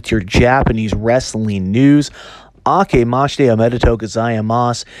here with your Japanese wrestling news. Akemashite omedetou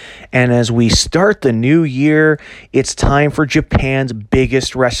gozaimasu. And as we start the new year, it's time for Japan's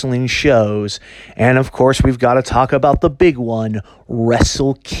biggest wrestling shows. And of course, we've got to talk about the big one,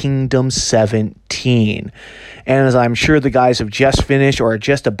 Wrestle Kingdom 17. And as I'm sure the guys have just finished or are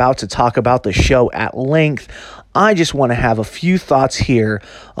just about to talk about the show at length, I just want to have a few thoughts here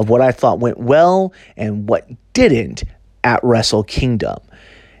of what I thought went well and what didn't at Wrestle Kingdom.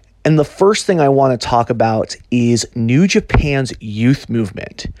 And the first thing I want to talk about is New Japan's youth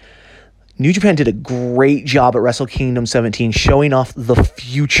movement. New Japan did a great job at Wrestle Kingdom 17 showing off the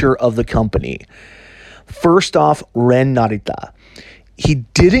future of the company. First off, Ren Narita. He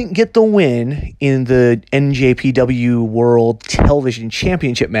didn't get the win in the NJPW World Television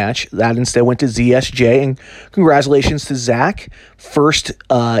Championship match. That instead went to ZSJ. And congratulations to Zach. First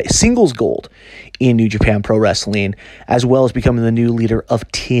singles gold in New Japan Pro Wrestling, as well as becoming the new leader of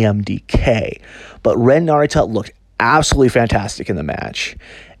TMDK. But Ren Narita looked absolutely fantastic in the match.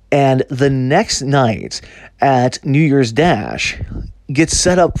 And the next night at New Year's Dash gets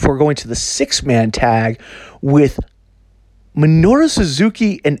set up for going to the 6-man tag with Minoru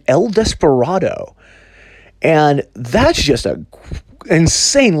Suzuki and El Desperado. And that's just a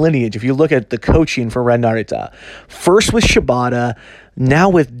insane lineage if you look at the coaching for Ren Narita. First with Shibata, now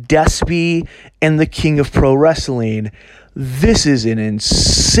with Despy and the King of Pro Wrestling. This is an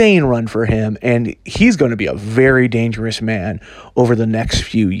insane run for him, and he's going to be a very dangerous man over the next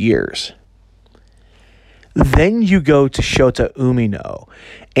few years. Then you go to Shota Umino,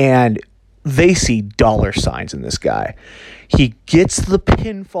 and they see dollar signs in this guy. He gets the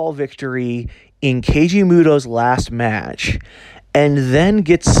pinfall victory in Keiji Muto's last match, and then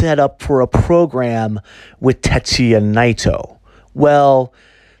gets set up for a program with Tetsuya Naito. Well,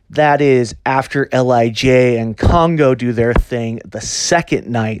 that is after LIJ and Kongo do their thing the second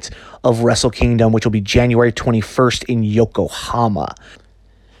night of Wrestle Kingdom, which will be January 21st in Yokohama.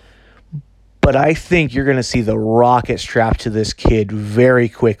 But I think you're going to see the rocket strapped to this kid very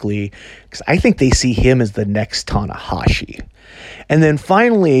quickly, because I think they see him as the next Tanahashi. And then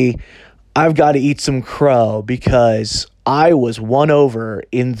finally, I've got to eat some crow because I was won over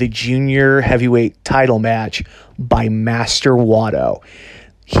in the junior heavyweight title match by Master Wato.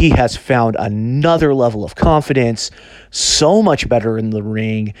 he has found another level of confidence, so much better in the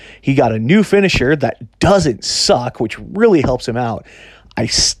ring. He got a new finisher that doesn't suck, which really helps him out. I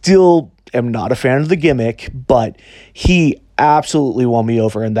still am not a fan of the gimmick, but he absolutely won me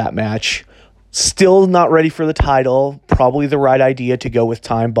over in that match. Still not ready for the title. Probably the right idea to go with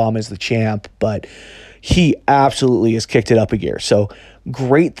Time Bomb as the champ, but he absolutely has kicked it up a gear. So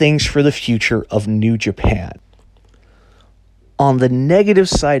great things for the future of New Japan. On the negative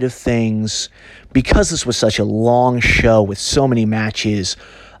side of things, because this was such a long show with so many matches,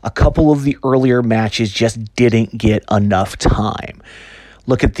 a couple of the earlier matches just didn't get enough time.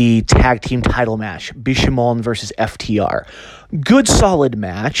 Look at the tag team title match, Bishamon versus FTR. Good, solid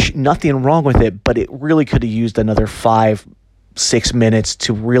match, nothing wrong with it, but it really could have used another 5-6 minutes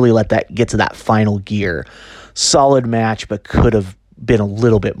to really let that get to that final gear. Solid match, but could have been a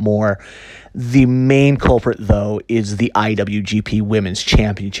little bit more. The main culprit, though, is the IWGP Women's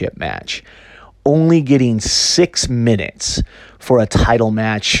Championship match. Only getting 6 minutes for a title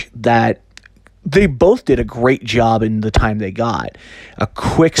match that they both did a great job in the time they got. A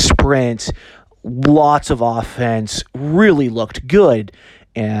quick sprint, lots of offense, really looked good.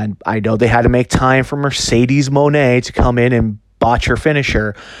 And I know they had to make time for Mercedes Moné to come in and botch her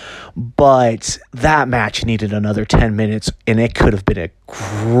finisher, but that match needed another 10 minutes, and it could have been a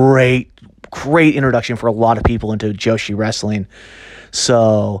great introduction for a lot of people into Joshi wrestling.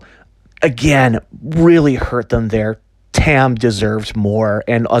 So, again, really hurt them there. Tam deserves more,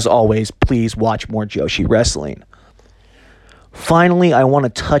 and as always, please watch more Joshi wrestling. Finally, I want to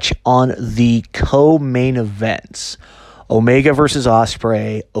touch on the co-main events. Omega versus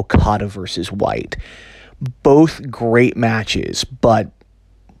Ospreay, Okada versus White. Both great matches, but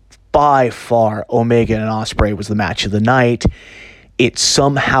by far, Omega and Ospreay was the match of the night. It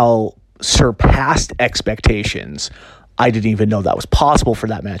somehow surpassed expectations. I didn't even know that was possible for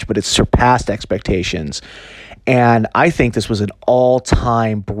that match, but it surpassed expectations. And I think this was an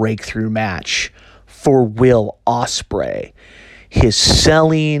all-time breakthrough match for Will Ospreay. His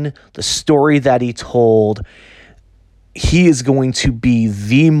selling, the story that he told, he is going to be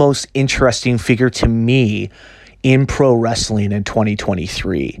the most interesting figure to me in pro wrestling in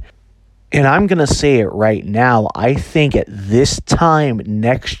 2023. And I'm going to say it right now. I think at this time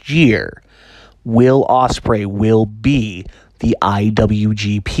next year, Will Ospreay will be the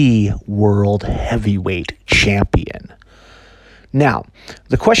IWGP World Heavyweight Champion. Now,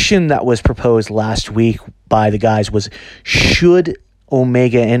 the question that was proposed last week by the guys was, should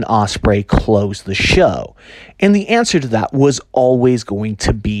Omega and Ospreay close the show? And the answer to that was always going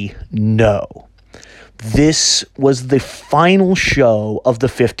to be no. This was the final show of the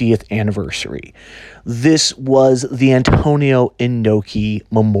 50th anniversary. This was the Antonio Inoki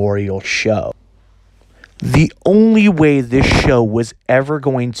Memorial Show. The only way this show was ever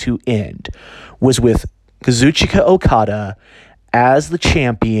going to end was with Kazuchika Okada as the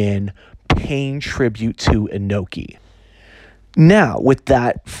champion, paying tribute to Inoki. Now, with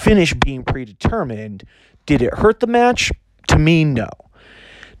that finish being predetermined, did it hurt the match? To me, no.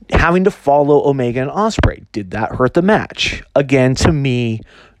 Having to follow Omega and Ospreay, did that hurt the match? Again, to me,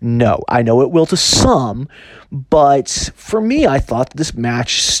 no. I know it will to some, but for me, I thought this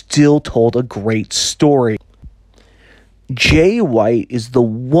match still told a great story. Jay White is the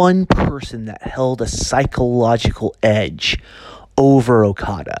one person that held a psychological edge over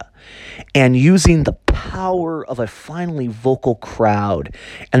Okada. And using the power of a finally vocal crowd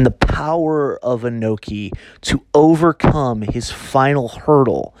and the power of Inoki to overcome his final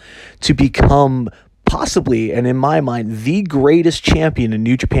hurdle to become possibly, and in my mind, the greatest champion in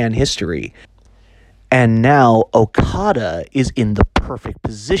New Japan history. And now Okada is in the perfect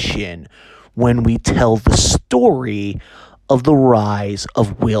position when we tell the story of the rise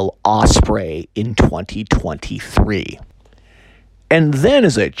of Will Ospreay in 2023. And then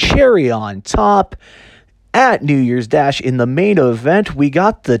as a cherry on top, at New Year's Dash in the main event, we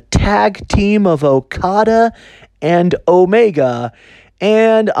got the tag team of Okada and Omega.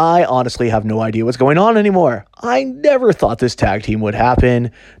 And I honestly have no idea what's going on anymore. I never thought this tag team would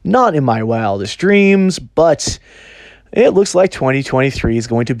happen. Not in my wildest dreams, but it looks like 2023 is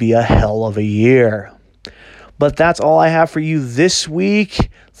going to be a hell of a year. But that's all I have for you this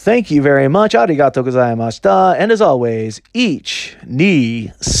week. Thank you very much. Arigatou gozaimashita. And as always, ich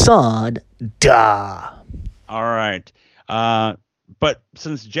ni san da. All right. But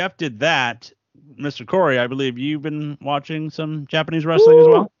since Jeff did that, Mr. Corey, I believe you've been watching some Japanese wrestling as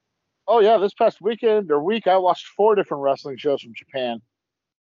well? Oh, yeah. This past week, I watched 4 different wrestling shows from Japan.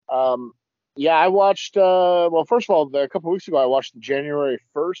 I watched, first of all, a couple weeks ago, I watched the January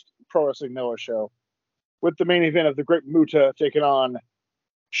 1st Pro Wrestling Noah show with the main event of the Great Muta taking on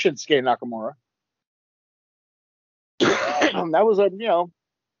Shinsuke Nakamura. That was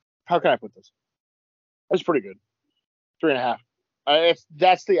how can I put this? It was pretty good. 3.5.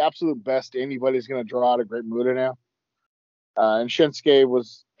 That's the absolute best anybody's going to draw out of Great Muta now. And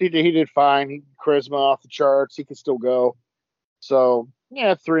Shinsuke he did fine. Charisma off the charts. He could still go. So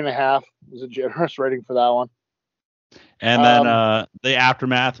yeah, 3.5 was a generous rating for that one. And then the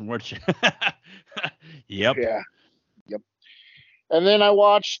aftermath, which yep. Yeah. Yep. And then I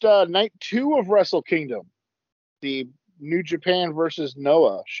watched night 2 of Wrestle Kingdom, the New Japan versus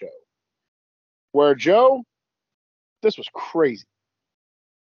Noah show, where Joe, this was crazy.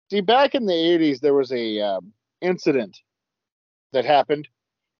 See, back in the 80s, there was a incident that happened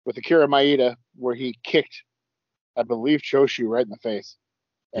with Akira Maeda where he kicked, I believe, Choshu right in the face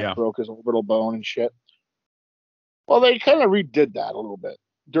and broke his orbital bone and shit. Well, they kind of redid that a little bit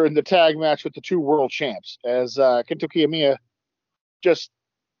during the tag match with the 2 world champs, as Kento Kiyomiya just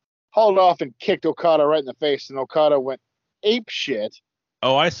hauled off and kicked Okada right in the face, and Okada went ape shit.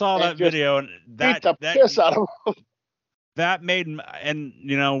 Oh, I saw that video, and beat the piss out of him. That made, and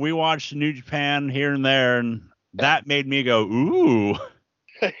we watched New Japan here and there, and that made me go, ooh.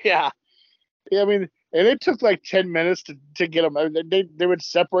 Yeah. I mean, and it took like 10 minutes to get them. They would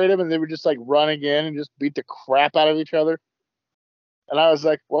separate them, and they would just like run again and just beat the crap out of each other. And I was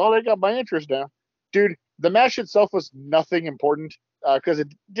like, well, they got my interest now. Dude, the match itself was nothing important because it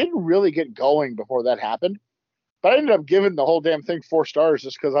didn't really get going before that happened. But I ended up giving the whole damn thing 4 stars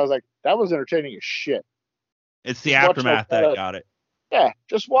just because I was like, that was entertaining as shit. It's the aftermath that got it. Yeah,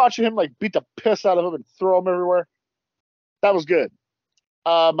 just watching him like beat the piss out of him and throw him everywhere. That was good.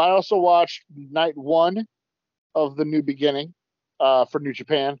 I also watched night 1 of the New Beginning for New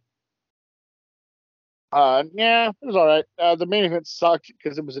Japan. Yeah, it was all right. The main event sucked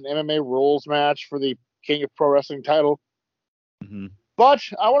because it was an MMA rules match for the King of Pro Wrestling title. Mm-hmm. But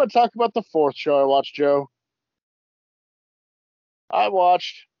I want to talk about the 4th show I watched, Joe. I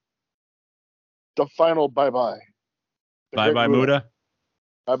watched the final Bye-Bye. Bye-Bye Muta.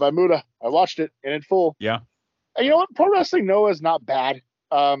 Bye-Bye Muta. I watched it in full. Yeah. And you know what? Pro Wrestling Noah is not bad.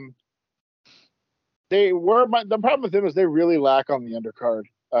 The problem with them is they really lack on the undercard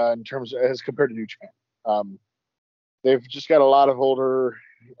in terms of, as compared to New Japan. They've just got a lot of older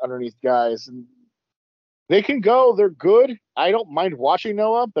underneath guys, and they can go. They're good. I don't mind watching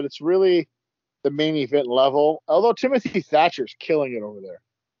Noah, but it's really the main event level. Although Timothy Thatcher's killing it over there,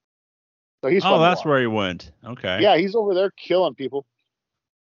 so he's. Oh, that's where he went. Okay. Yeah, he's over there killing people.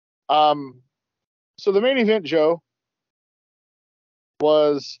 So the main event, Joe,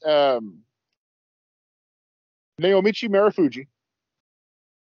 was Naomichi Marufuji,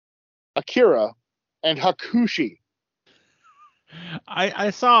 Akira, and Hakushi. I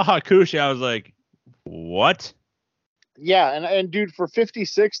saw Hakushi. I was like, what? Yeah, and dude, for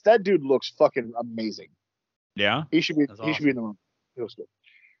 56, that dude looks fucking amazing. Yeah, he should be. That's awesome. He should be in the room. It was good.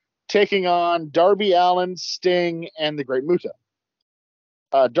 Taking on Darby Allin, Sting, and the Great Muta.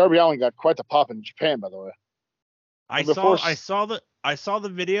 Darby Allin got quite the pop in Japan, by the way. I saw the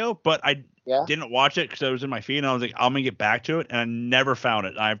video, but I didn't watch it because it was in my feed, and I was like, I'm gonna get back to it, and I never found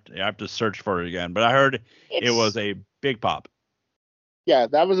it. I have to search for it again. But I heard it was a big pop. Yeah,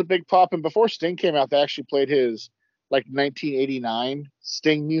 that was a big pop. And before Sting came out, they actually played his 1989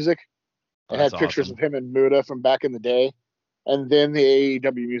 Sting music. It had pictures of him and Muta from back in the day. And then the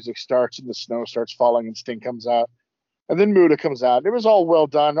AEW music starts, and the snow starts falling, and Sting comes out. And then Muta comes out. It was all well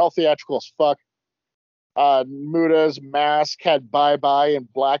done, all theatrical as fuck. Muta's mask had bye-bye in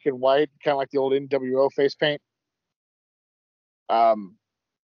black and white, kind of like the old NWO face paint. And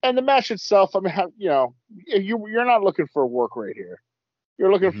the match itself, I mean, you're not looking for a work rate here.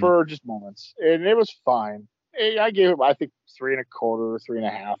 You're looking for just moments. And it was fine. I gave it, I think, 3.25,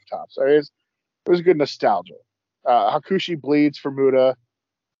 3.5 tops. It was good nostalgia. Hakushi bleeds for Muta.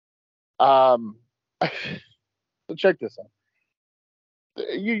 So check this out.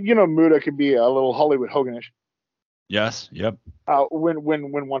 You know Muta can be a little Hollywood Hoganish. Yes. Yep. When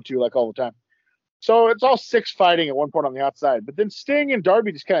want to, like, all the time. So it's all 6 fighting at one point on the outside, but then Sting and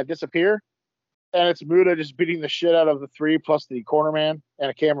Darby just kind of disappear, and it's Muta just beating the shit out of the 3 plus the corner man and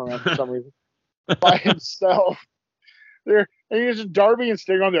a cameraman for some reason by himself. And it's just Darby and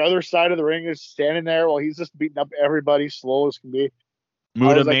Sting on the other side of the ring, just standing there while he's just beating up everybody slow as can be.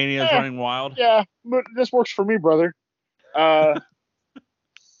 Muta Mania is running wild. Yeah, this works for me, brother. I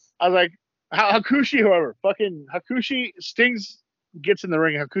was like, Hakushi, however, fucking Hakushi, Sting's gets in the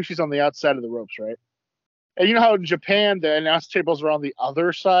ring, Hakushi's on the outside of the ropes, right? And you know how in Japan the announce tables are on the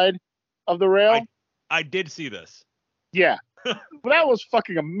other side of the rail? I did see this. Yeah. Well, that was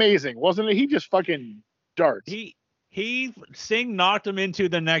fucking amazing, wasn't it? He just fucking darts. Singh knocked him into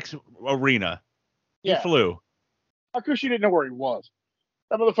the next arena. He flew. Hakushi didn't know where he was.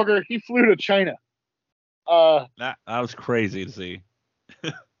 That motherfucker, he flew to China. That was crazy to see.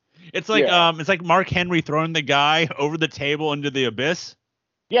 It's like Mark Henry throwing the guy over the table into the abyss.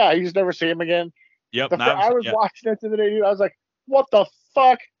 Yeah, you just never see him again. Yep. I was watching it the other day, dude. I was like, what the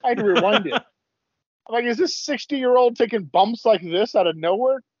fuck? I had to rewind it. I'm like, is this 60-year-old taking bumps like this out of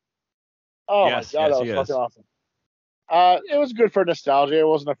nowhere? Oh, yes, my God, that was fucking awesome. It was good for nostalgia. It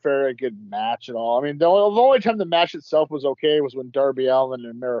wasn't a very good match at all. I mean, the only time the match itself was okay was when Darby Allin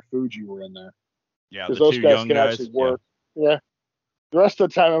and Marufuji were in there. Yeah, because those guys can actually work. Yeah. The rest of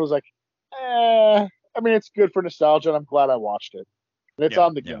the time, I was like, I mean, it's good for nostalgia, and I'm glad I watched it. And it's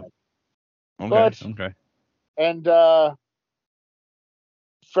on the game. Okay. And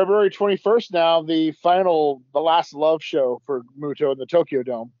February 21st now, the last love show for Muto in the Tokyo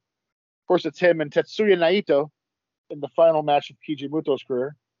Dome. Of course, it's him and Tetsuya Naito in the final match of Keiji Muto's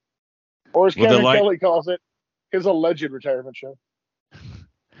career. Or as Kevin Kelly calls it, his alleged retirement show.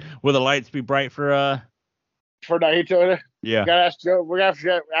 Will the lights be bright for Naito? Yeah. We're gonna have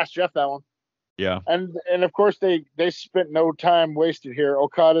to ask Jeff that one. Yeah. And of course they spent no time wasted here.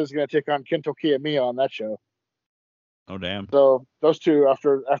 Okada's gonna take on Kento Kiyomiya on that show. Oh damn. So those two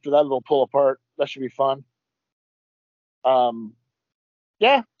after that little pull apart, that should be fun.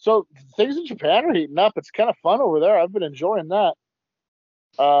 Yeah, so things in Japan are heating up. It's kind of fun over there. I've been enjoying that.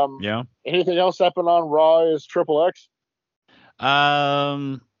 Yeah. Anything else happening on Raw is Triple X?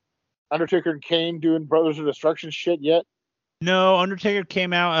 Undertaker and Kane doing Brothers of Destruction shit yet? No, Undertaker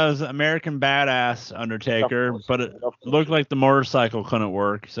came out as American Badass Undertaker, but it looked like the motorcycle couldn't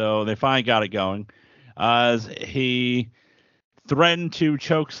work, so they finally got it going. As he threatened to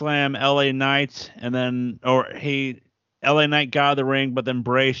chokeslam LA Knight, LA Knight got out of the ring, but then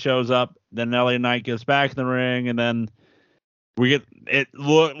Bray shows up, then LA Knight gets back in the ring, and then it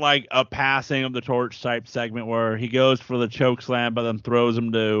looked like a passing of the torch type segment where he goes for the choke slam, but then throws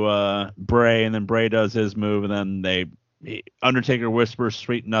him to Bray, and then Bray does his move, and then Undertaker whispers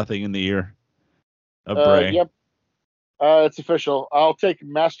sweet nothing in the ear of Bray. Yep. It's official. I'll take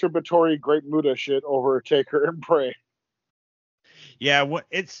masturbatory Great Muta shit over Taker and Bray. Yeah,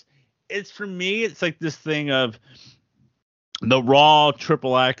 it's for me, it's like this thing of the Raw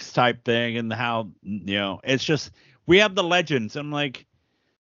Triple X type thing, and how, it's just, we have the legends. I'm like,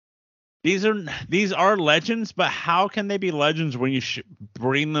 these are legends, but how can they be legends when you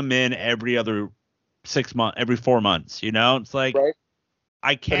bring them in every other 6 months, every 4 months? It's like, right.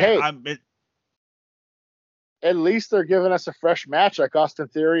 I can't. At least they're giving us a fresh match like Austin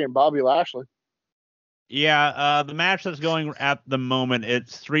Theory and Bobby Lashley. Yeah, the match that's going at the moment,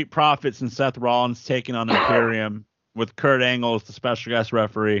 it's Street Profits and Seth Rollins taking on Imperium with Kurt Angle as the special guest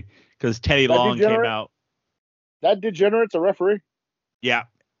referee, because Teddy Long came out. That degenerate's a referee? Yeah,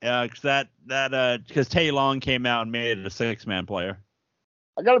 because Teddy Long came out and made it a 6-man player.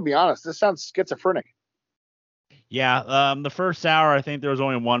 I gotta be honest, this sounds schizophrenic. Yeah, the first hour, I think there was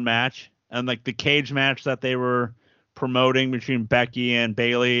only one match, and like the cage match that they were promoting between Becky and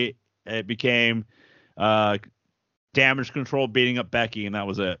Bayley, it became Damage Control beating up Becky, and that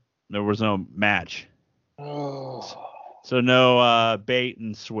was it. There was no match. Oh. So no bait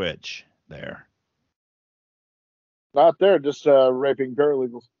and switch there. Not there, just raping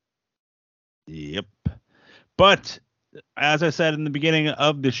paralegals. Yep. But as I said in the beginning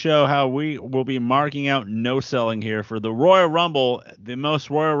of the show, how we will be marking out no selling here for the Royal Rumble, the most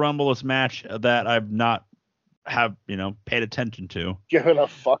Royal Rumble-less match that I've not paid attention to. Given a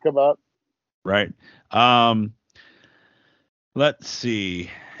fuck about. Right. Let's see.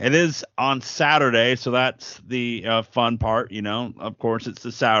 It is on Saturday, so that's the fun part. Of course, it's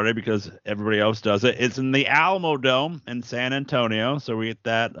the Saturday because everybody else does it. It's in the Alamo Dome in San Antonio, so we get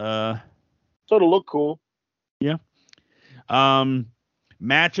that. So it'll look cool. Yeah.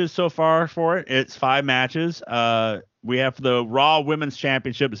 Matches so far for it, it's 5 matches. We have the Raw Women's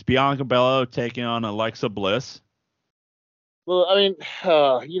Championship. It's Bianca Belair taking on Alexa Bliss. Well, I mean,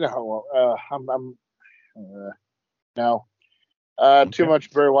 no. Okay. Too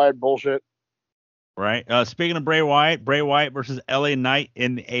much Bray Wyatt bullshit. Right. Speaking of Bray Wyatt versus LA Knight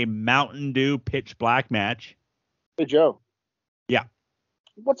in a Mountain Dew Pitch Black match. Hey, Joe. Yeah.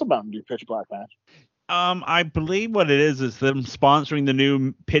 What's a Mountain Dew Pitch Black match? I believe what it is them sponsoring the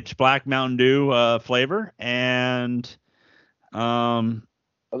new Pitch Black Mountain Dew flavor, and are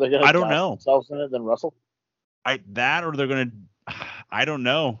they gonna I don't know themselves in it then Russell? Or they're gonna, I don't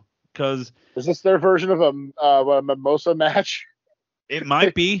know, because is this their version of a mimosa match? It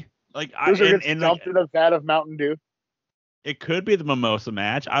might be like dumped in a vat of Mountain Dew. It could be the mimosa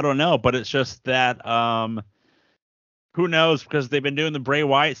match. I don't know, but it's just that who knows? Because they've been doing the Bray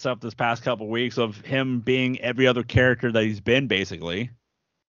Wyatt stuff this past couple weeks of him being every other character that he's been, basically.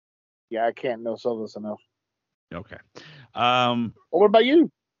 Yeah, I can't no sell this enough. Okay. Well, what about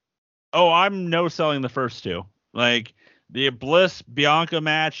you? Oh, I'm no selling the first two. Like the Bliss Bianca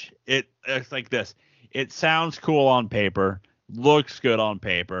match, it's like this. It sounds cool on paper, looks good on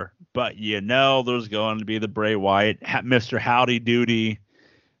paper, but there's going to be the Bray Wyatt, Mr. Howdy Doody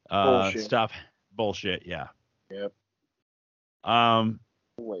stuff. Bullshit, yeah. Yep.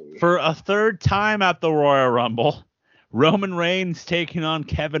 For a third time at the Royal Rumble, Roman Reigns taking on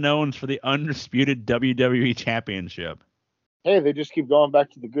Kevin Owens for the undisputed WWE Championship. Hey, they just keep going back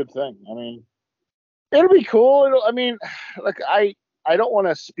to the good thing. I mean, it'll be cool. I don't want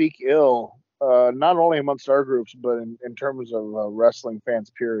to speak ill, not only amongst our groups, but in terms of wrestling fans,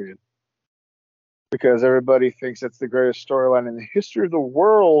 period. Because everybody thinks it's the greatest storyline in the history of the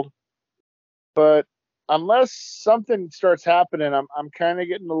world. But unless something starts happening, I'm kind of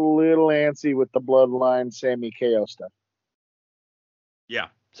getting a little antsy with the Bloodline Sami KO stuff. Yeah,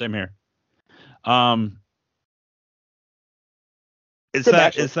 same here. It's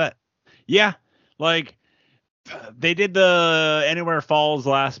that yeah, like they did the Anywhere Falls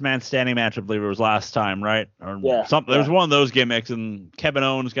Last Man Standing match, I believe it was last time, right? Or something. There was one of those gimmicks, and Kevin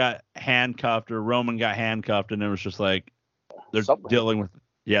Owens got handcuffed, or Roman got handcuffed, and it was just like they're dealing with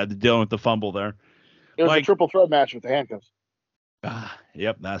the fumble there. It was a triple threat match with the handcuffs.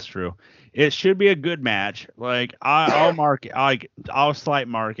 Yep, that's true. It should be a good match. Like I'll slight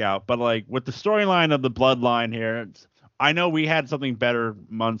mark out, but like with the storyline of the Bloodline here, I know we had something better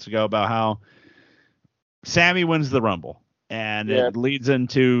months ago about how Sami wins the Rumble, and it leads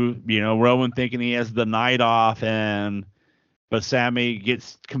into Roman thinking he has the night off, but Sami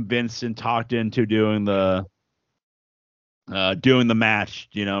gets convinced and talked into doing the match,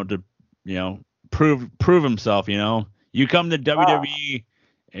 to prove himself. You come to WWE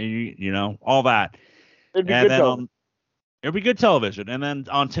and all that. It'd be good television. It'd be good television. And then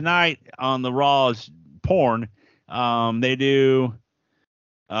on tonight on the Raw's porn, they do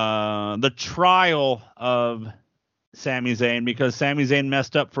the trial of Sami Zayn, because Sami Zayn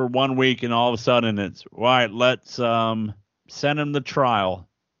messed up for 1 week, and all of a sudden it's right. Let's send him the trial.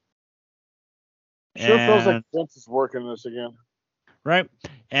 Sure feels like Vince is working this again. Right.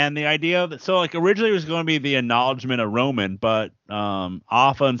 And the idea that, so like originally it was going to be the acknowledgement of Roman, but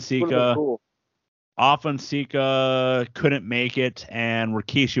Alpha and Sika couldn't make it, and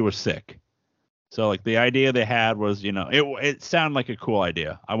Rikishi was sick. So like the idea they had was, it sounded like a cool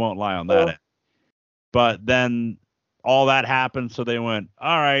idea. I won't lie on that. But then all that happened, so they went,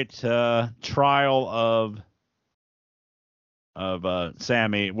 all right, trial of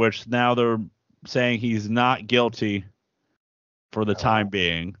Sami, which now they're saying he's not guilty for the time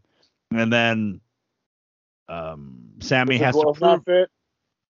being. And then Sami has to prove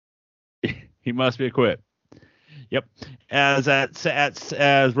he must be acquitted. Yep. As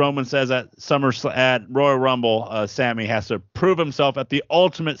Roman says at Royal Rumble, Sami has to prove himself at the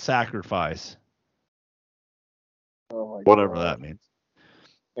ultimate sacrifice. Whatever that means.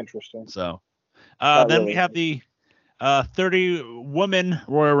 Interesting. So then we have the 30-woman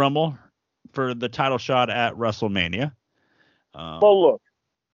Royal Rumble for the title shot at WrestleMania. Well, look,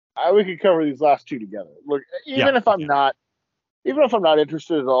 we could cover these last two together. Look, even if I'm not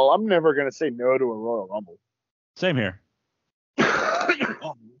interested at all, I'm never going to say no to a Royal Rumble. Same here.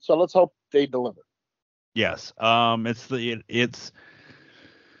 So let's hope they deliver. Yes. It's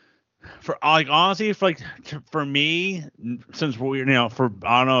for like honestly, for me, since we I don't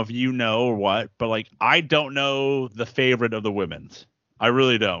know if you know or what, but like I don't know the favorite of the women's. I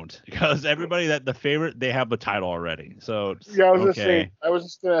really don't, because everybody that the favorite, they have the title already. So yeah, I was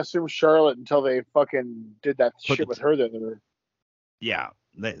just gonna assume Charlotte until they fucking did that shit with her. Yeah,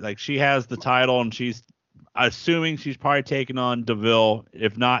 she has the title, and she's assuming she's probably taking on Deville.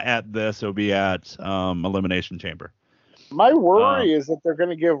 If not at this, it'll be at Elimination Chamber. My worry is that they're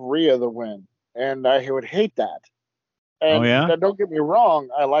gonna give Rhea the win, and I would hate that. And don't get me wrong,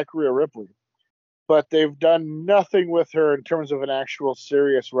 I like Rhea Ripley. But they've done nothing with her in terms of an actual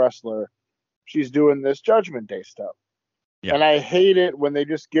serious wrestler. She's doing this Judgment Day stuff. Yeah. And I hate it when they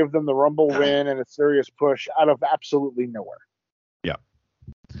just give them the Rumble win and a serious push out of absolutely nowhere. Yeah.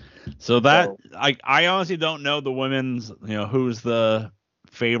 So I honestly don't know the women's, who's the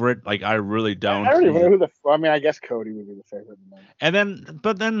favorite. Like, I really don't. I don't even know I guess Cody would be the favorite. And then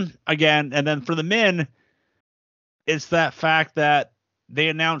for the men, it's that fact that they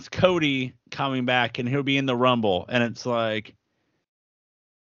announced Cody coming back and he'll be in the Rumble. And it's like,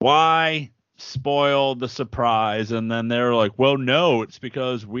 why spoil the surprise? And then they're like, well, no, it's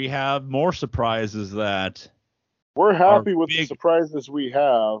because we have more surprises that We're are happy with the big. surprises we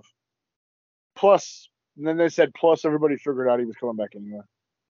have. Plus, and then they said, plus everybody figured out he was coming back anyway.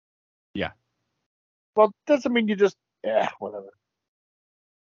 Yeah. Well, doesn't mean you just, whatever.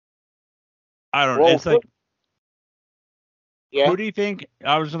 I don't know. Well, It's like, yeah. who do you think?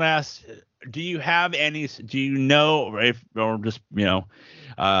 I was gonna ask. Do you have any? Do you know if, or just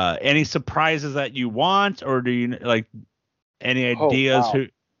any surprises that you want, or do you like any ideas?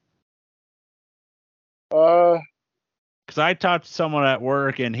 Wow. Who? Because I talked to someone at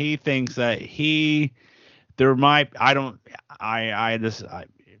work, and he thinks that there might. I don't.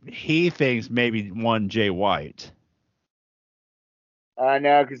 He thinks maybe one Jay White. I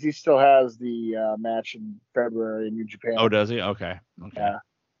know, because he still has the match in February in New Japan. Oh, does he? Okay. Yeah.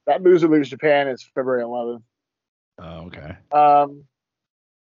 That Loser Leaves Japan is February 11th. Oh, okay.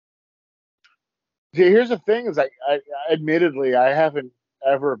 See, here's the thing: is I admittedly I haven't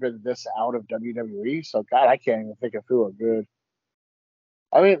ever been this out of WWE, so God, I can't even think of who are good.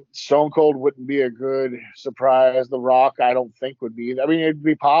 I mean, Stone Cold wouldn't be a good surprise. The Rock, I don't think would be. I mean, it'd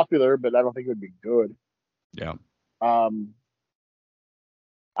be popular, but I don't think it would be good. Yeah.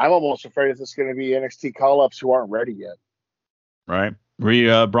 I'm almost afraid it's going to be NXT call-ups who aren't ready yet. Right.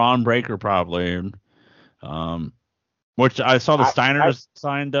 Braun Breaker probably. Which I saw the Steiners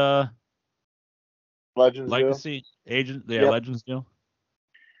signed Legends Legacy agent. Yeah, Yep. Legends deal.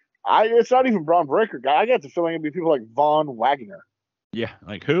 It's not even Braun Breaker, guy. I got the feeling it'd be people like Von Wagner. Yeah,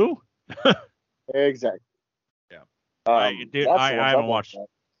 like who? Exactly. Yeah. I haven't watched. That.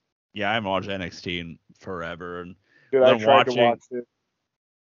 Yeah, I haven't watched NXT in forever, and dude, I tried to watch it.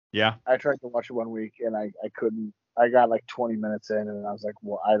 Yeah. I tried to watch it 1 week and I couldn't. I got like 20 minutes in and I was like,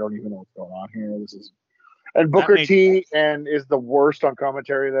 well, I don't even know what's going on here. This is, and Booker T and is the worst on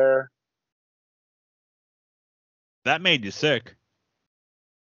commentary there. That made you sick.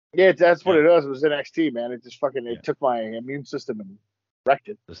 Yeah, that's what it does. It was NXT, man. It just fucking it took my immune system and wrecked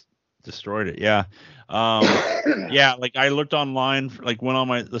it. Just destroyed it. Yeah. Yeah, like I looked online, like went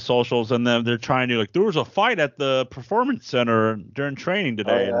on the socials, and then they're trying to there was a fight at the Performance Center during training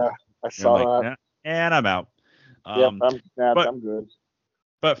today. Oh, yeah, I saw that. Yeah, and I'm out. Yep, I'm good.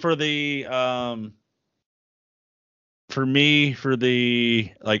 But for the for me,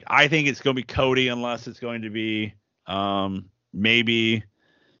 I think it's going to be Cody, unless it's going to be maybe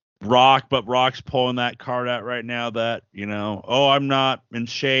Rock, but Rock's pulling that card out right now that, I'm not in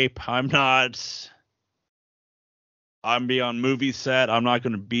shape. I'm be on movie set. I'm not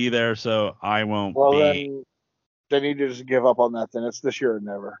going to be there, so I won't be. Then they need to just give up on that. Then it's this year or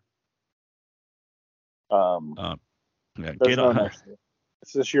never. There's no next year.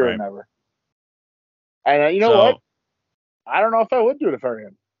 It's this year or never. And you know what? I don't know if I would do it if I were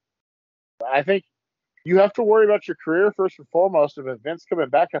him. I think you have to worry about your career first and foremost. If Vince coming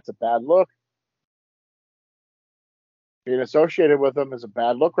back, that's a bad look. Being associated with him is a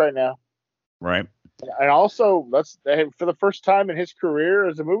bad look right now. Right. And also, for the first time in his career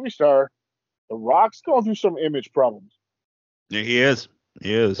as a movie star, The Rock's going through some image problems. Yeah, he is.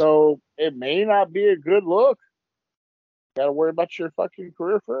 So it may not be a good look. Got to worry about your fucking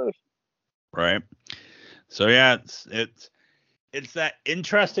career first. Right. So yeah, it's that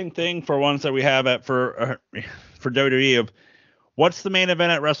interesting thing for ones that we have for WWE of what's the main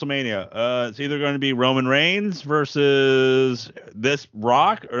event at WrestleMania? It's either going to be Roman Reigns versus this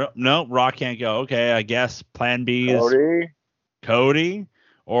Rock, or no, Rock can't go. Okay, I guess Plan B is Cody,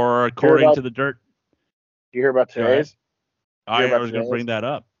 or according to the dirt. You hear about today's? I was going to bring that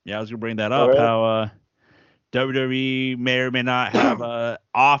up. Yeah, I was going to bring that up. How WWE may or may not have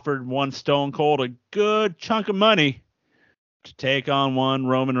offered one Stone Cold a good chunk of money to take on one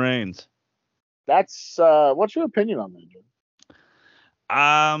Roman Reigns. That's what's your opinion on that, Jim?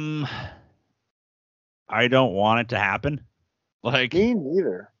 I don't want it to happen. Me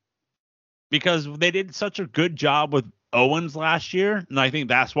neither. Because they did such a good job with Owens last year, and I think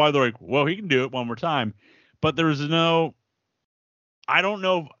that's why they're like, well, he can do it one more time. But there's no. I don't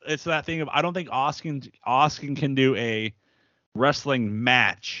know. It's that thing of I don't think Austin can do a wrestling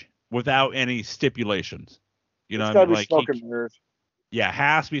match without any stipulations. You know, it's gotta be smoke and mirrors. Yeah, it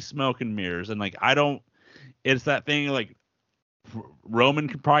has to be smoke and mirrors, and I don't. It's that thing like Roman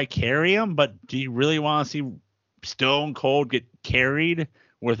could probably carry him, but do you really want to see Stone Cold get carried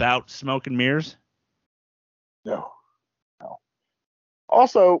without smoke and mirrors? No.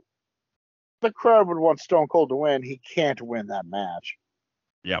 Also, the crowd would want Stone Cold to win. He can't win that match.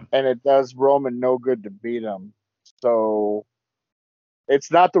 Yeah. And it does Roman no good to beat him. So it's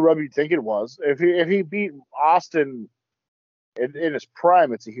not the rub you think it was. If he beat Austin in his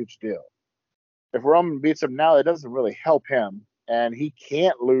prime, it's a huge deal. If Roman beats him now, it doesn't really help him. And he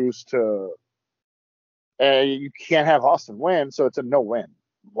can't lose to You can't have Austin win, so it's a no-win.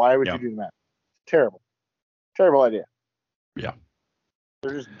 Why would you do that? Terrible. Terrible idea. Yeah.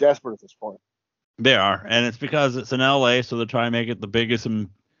 They're just desperate at this point. They are, and it's because it's in LA, so they're trying to make it the biggest and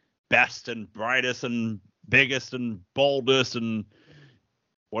best and brightest and biggest and boldest and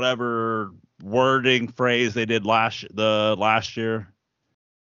whatever wording phrase they did last year.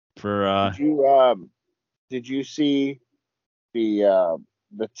 For did you see the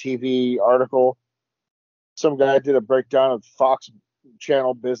TV article? Some guy did a breakdown of Fox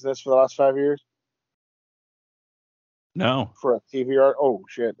channel business for the last 5 years. No. For a TV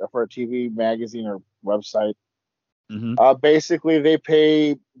for a TV magazine or website. Mm-hmm. Basically, they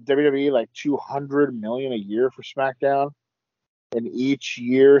pay WWE like $200 million a year for SmackDown, and each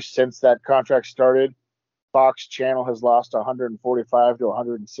year since that contract started, Fox channel has lost 145 to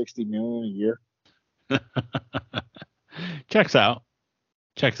 160 million a year. Checks out.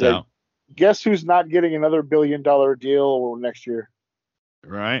 Guess who's not getting another $1 billion deal next year?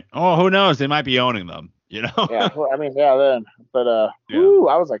 Right. Oh, who knows? They might be owning them. You know. Yeah. Well, I mean, yeah. Then, but whew,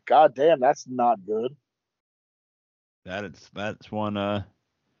 I was like, God damn, that's not good. That's one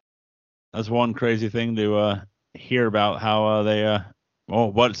crazy thing to hear about how they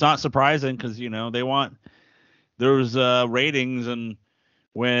but it's not surprising because they want there's ratings, and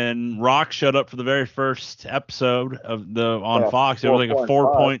when Rock showed up for the very first episode of on Fox, it was like a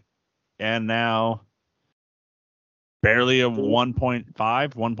 4 point, and now barely a 1.5,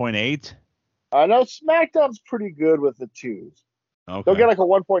 1.8. I know SmackDown's pretty good with the twos. Okay. They'll get like a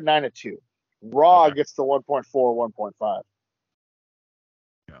 1.9 to 2. Raw gets the 1.4, 1.5.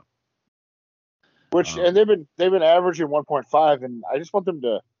 Yeah. Which and they've been averaging 1.5, and I just want them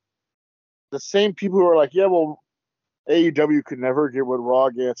to. The same people who are like, yeah, well, AEW could never get what Raw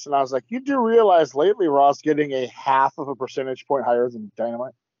gets, and I was like, you do realize lately Raw's getting a 0.5 percentage point higher than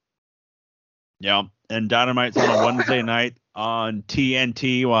Dynamite. Yeah, and Dynamite's on a Wednesday night on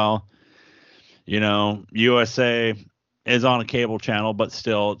TNT, while USA is on a cable channel, but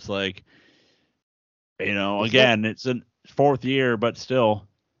still, it's like, again, it's a 4th year, but still.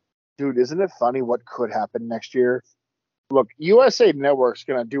 Dude, isn't it funny what could happen next year? Look, USA Network's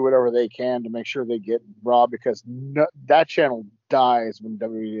going to do whatever they can to make sure they get Raw, because that channel dies when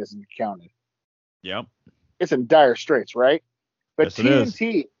WWE isn't counted. Yep. It's in dire straits, right? But yes,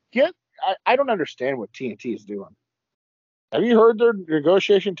 TNT, I don't understand what TNT is doing. Have you heard their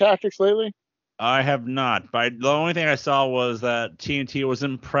negotiation tactics lately? I have not. But the only thing I saw was that TNT was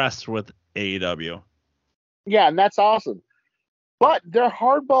impressed with AEW. Yeah, and that's awesome. But they're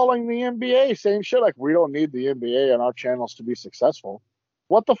hardballing the NBA, saying shit like, we don't need the NBA on our channels to be successful.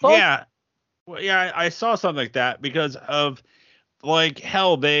 What the fuck? Yeah. Well, yeah, I saw something like that because of, like,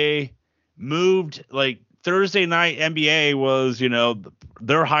 hell, they moved, like, Thursday night NBA was,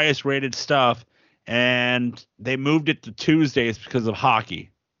 their highest rated stuff, and they moved it to Tuesdays because of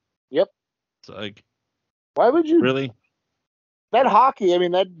hockey. Yep. It's like, why would you really? That hockey, I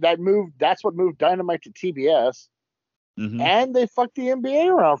mean, that moved, that's what moved Dynamite to TBS. Mm-hmm. And they fucked the NBA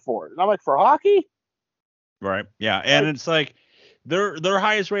around for it. And I'm like, for hockey? Right. Yeah. And it's like their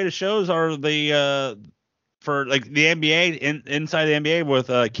highest rated shows are the for like the NBA inside the NBA with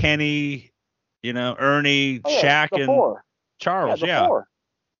Kenny, Ernie, Shaq, and 4. Charles. Yeah. 4.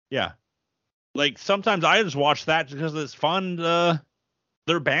 Yeah. Like sometimes I just watch that because it's fun. Their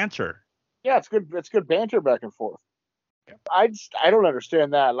banter. Yeah, it's good. It's good banter back and forth. Yeah. I don't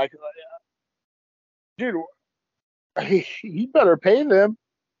understand that. Like, dude, you better pay them.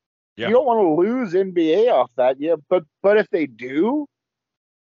 Yeah. You don't want to lose NBA off that. Yeah, but if they do,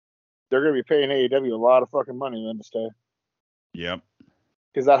 they're gonna be paying AEW a lot of fucking money then to stay. Yep.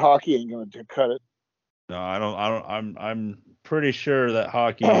 Because that hockey ain't going to cut it. No, I don't. I'm pretty sure that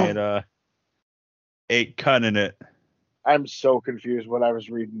hockey ain't cutting it. I'm so confused when I was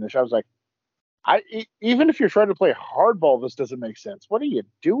reading this. I was like, even if you're trying to play hardball, this doesn't make sense. What are you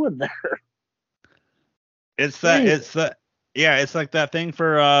doing there? It's like that thing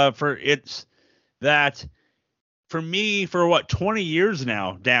for me for what 20 years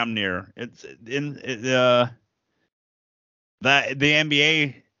now, damn near. It's that the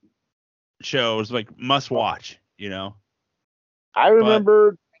NBA shows like must watch, I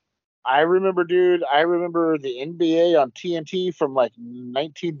remember, dude. I remember the NBA on TNT from like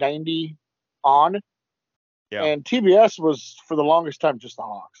 1990 on. Yeah. And TBS was for the longest time just the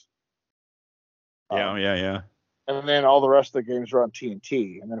Hawks. Yeah. And then all the rest of the games were on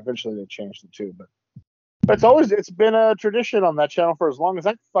TNT, and then eventually they changed the two. But it's been a tradition on that channel for as long as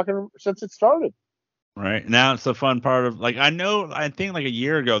since it started. Right. Now it's the fun part of, like, I think like a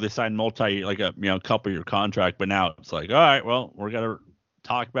year ago they signed a couple year contract, but now it's like, all right, well, we're gonna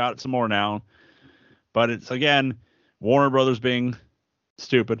talk about it some more now. But it's, again, Warner Brothers being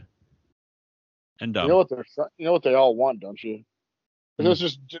stupid and dumb. You know what they all want, don't you? This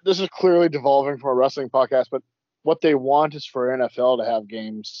is clearly devolving from a wrestling podcast, but what they want is for NFL to have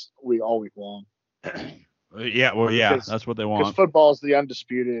games all week long. Yeah, well, yeah, that's what they want. Because football is the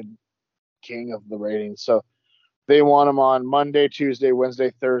undisputed king of the ratings, so they want them on Monday, Tuesday,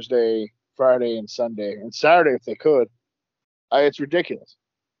 Wednesday, Thursday, Friday, and Sunday, and Saturday if they could. It's ridiculous.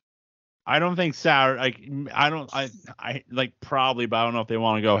 I don't think Saturday. I like probably, but I don't know if they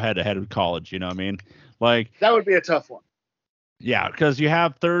want to go head to head with college. You know what I mean? Like that would be a tough one. Yeah, because you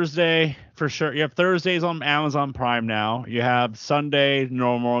have Thursday for sure. You have Thursdays on Amazon Prime now. You have Sunday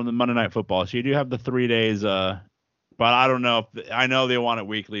normal and then Monday Night Football. So you do have the 3 days. But I don't know. I know they want it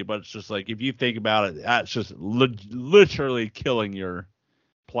weekly, but it's just like if you think about it, that's just literally killing your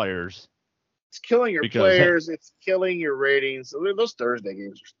players. It's killing your players. It's killing your ratings. Those Thursday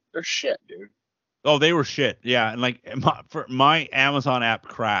games, they're shit, dude. Oh, they were shit. Yeah, and like my Amazon app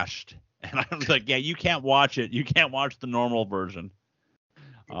crashed. And I was like, yeah, you can't watch it. You can't watch the normal version.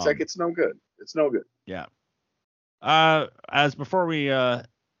 It's like it's no good. It's no good. Yeah. As before we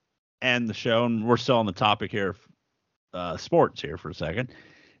end the show, and we're still on the topic here, sports here for a second.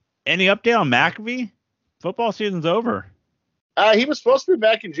 Any update on McAfee? Football season's over. He was supposed to be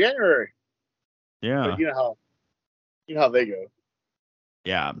back in January. Yeah. But you know how they go.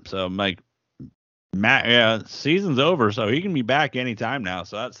 Yeah. So like, season's over, so he can be back anytime now.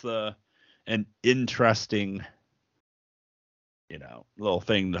 So that's an interesting, little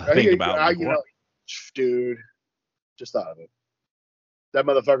thing to think about. Dude, just thought of it. That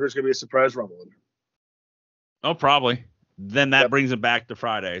motherfucker's gonna be a surprise Rumble. Oh, probably. Then that brings it back to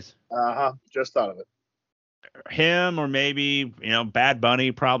Fridays. Just thought of it. Him or maybe Bad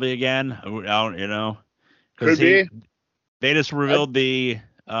Bunny probably again. Could be. They just revealed the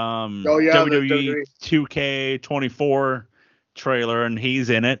WWE 2K24 trailer, and he's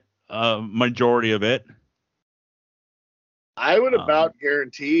in it. Majority of it. I would about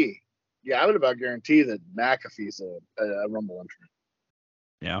guarantee. Yeah, I would about guarantee that McAfee's a Rumble entrant.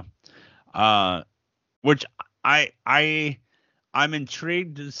 Yeah. Which I'm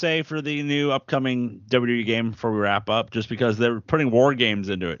intrigued to say for the new upcoming WWE game before we wrap up, just because they're putting war games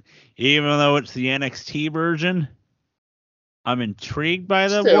into it. Even though it's the NXT version, I'm intrigued by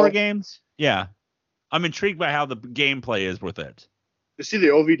the war games. Yeah. I'm intrigued by how the gameplay is with it. You see the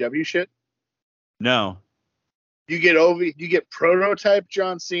OVW shit? No. You get prototype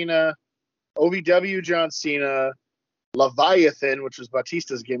John Cena, OVW John Cena, Leviathan, which was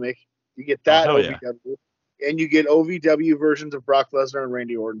Batista's gimmick. You get that OVW. Yeah. And you get OVW versions of Brock Lesnar and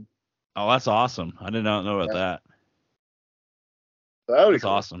Randy Orton. Oh, that's awesome. I did not know about that. That's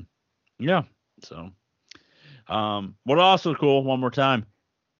cool. Awesome. Yeah. So, what also cool, one more time,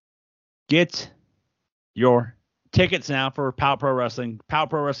 get your tickets now for Power Pro Wrestling,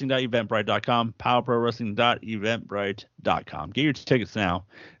 powerprowrestling.eventbrite.com, powerprowrestling.eventbrite.com. Get your tickets now,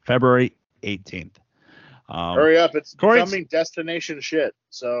 February 18th. Hurry up. It's becoming destination shit.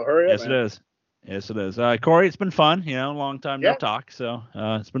 So hurry up. Yes, man. It is. Yes, it is. Corey, it's been fun. Long time no talk. So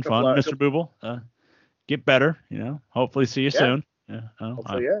it's been fun. Mr. Booble, get better. Hopefully see you soon. Yeah.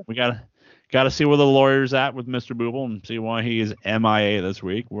 Hopefully, we got to see where the lawyer's at with Mr. Booble and see why he is MIA this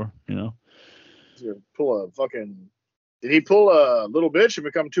week. Did he pull a little bitch and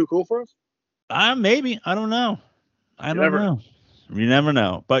become too cool for us? Maybe. I don't know. You never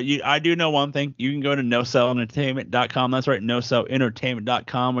know. But I do know one thing. You can go to nocellentertainment.com. That's right,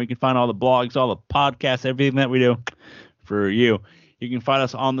 nocellentertainment.com, where you can find all the blogs, all the podcasts, everything that we do for you. You can find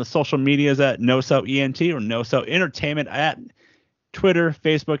us on the social medias at NoCellENT or NoCell Entertainment at Twitter,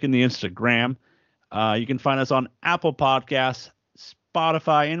 Facebook, and the Instagram. You can find us on Apple Podcasts,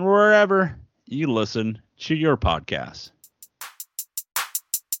 Spotify, and wherever you listen to your podcasts.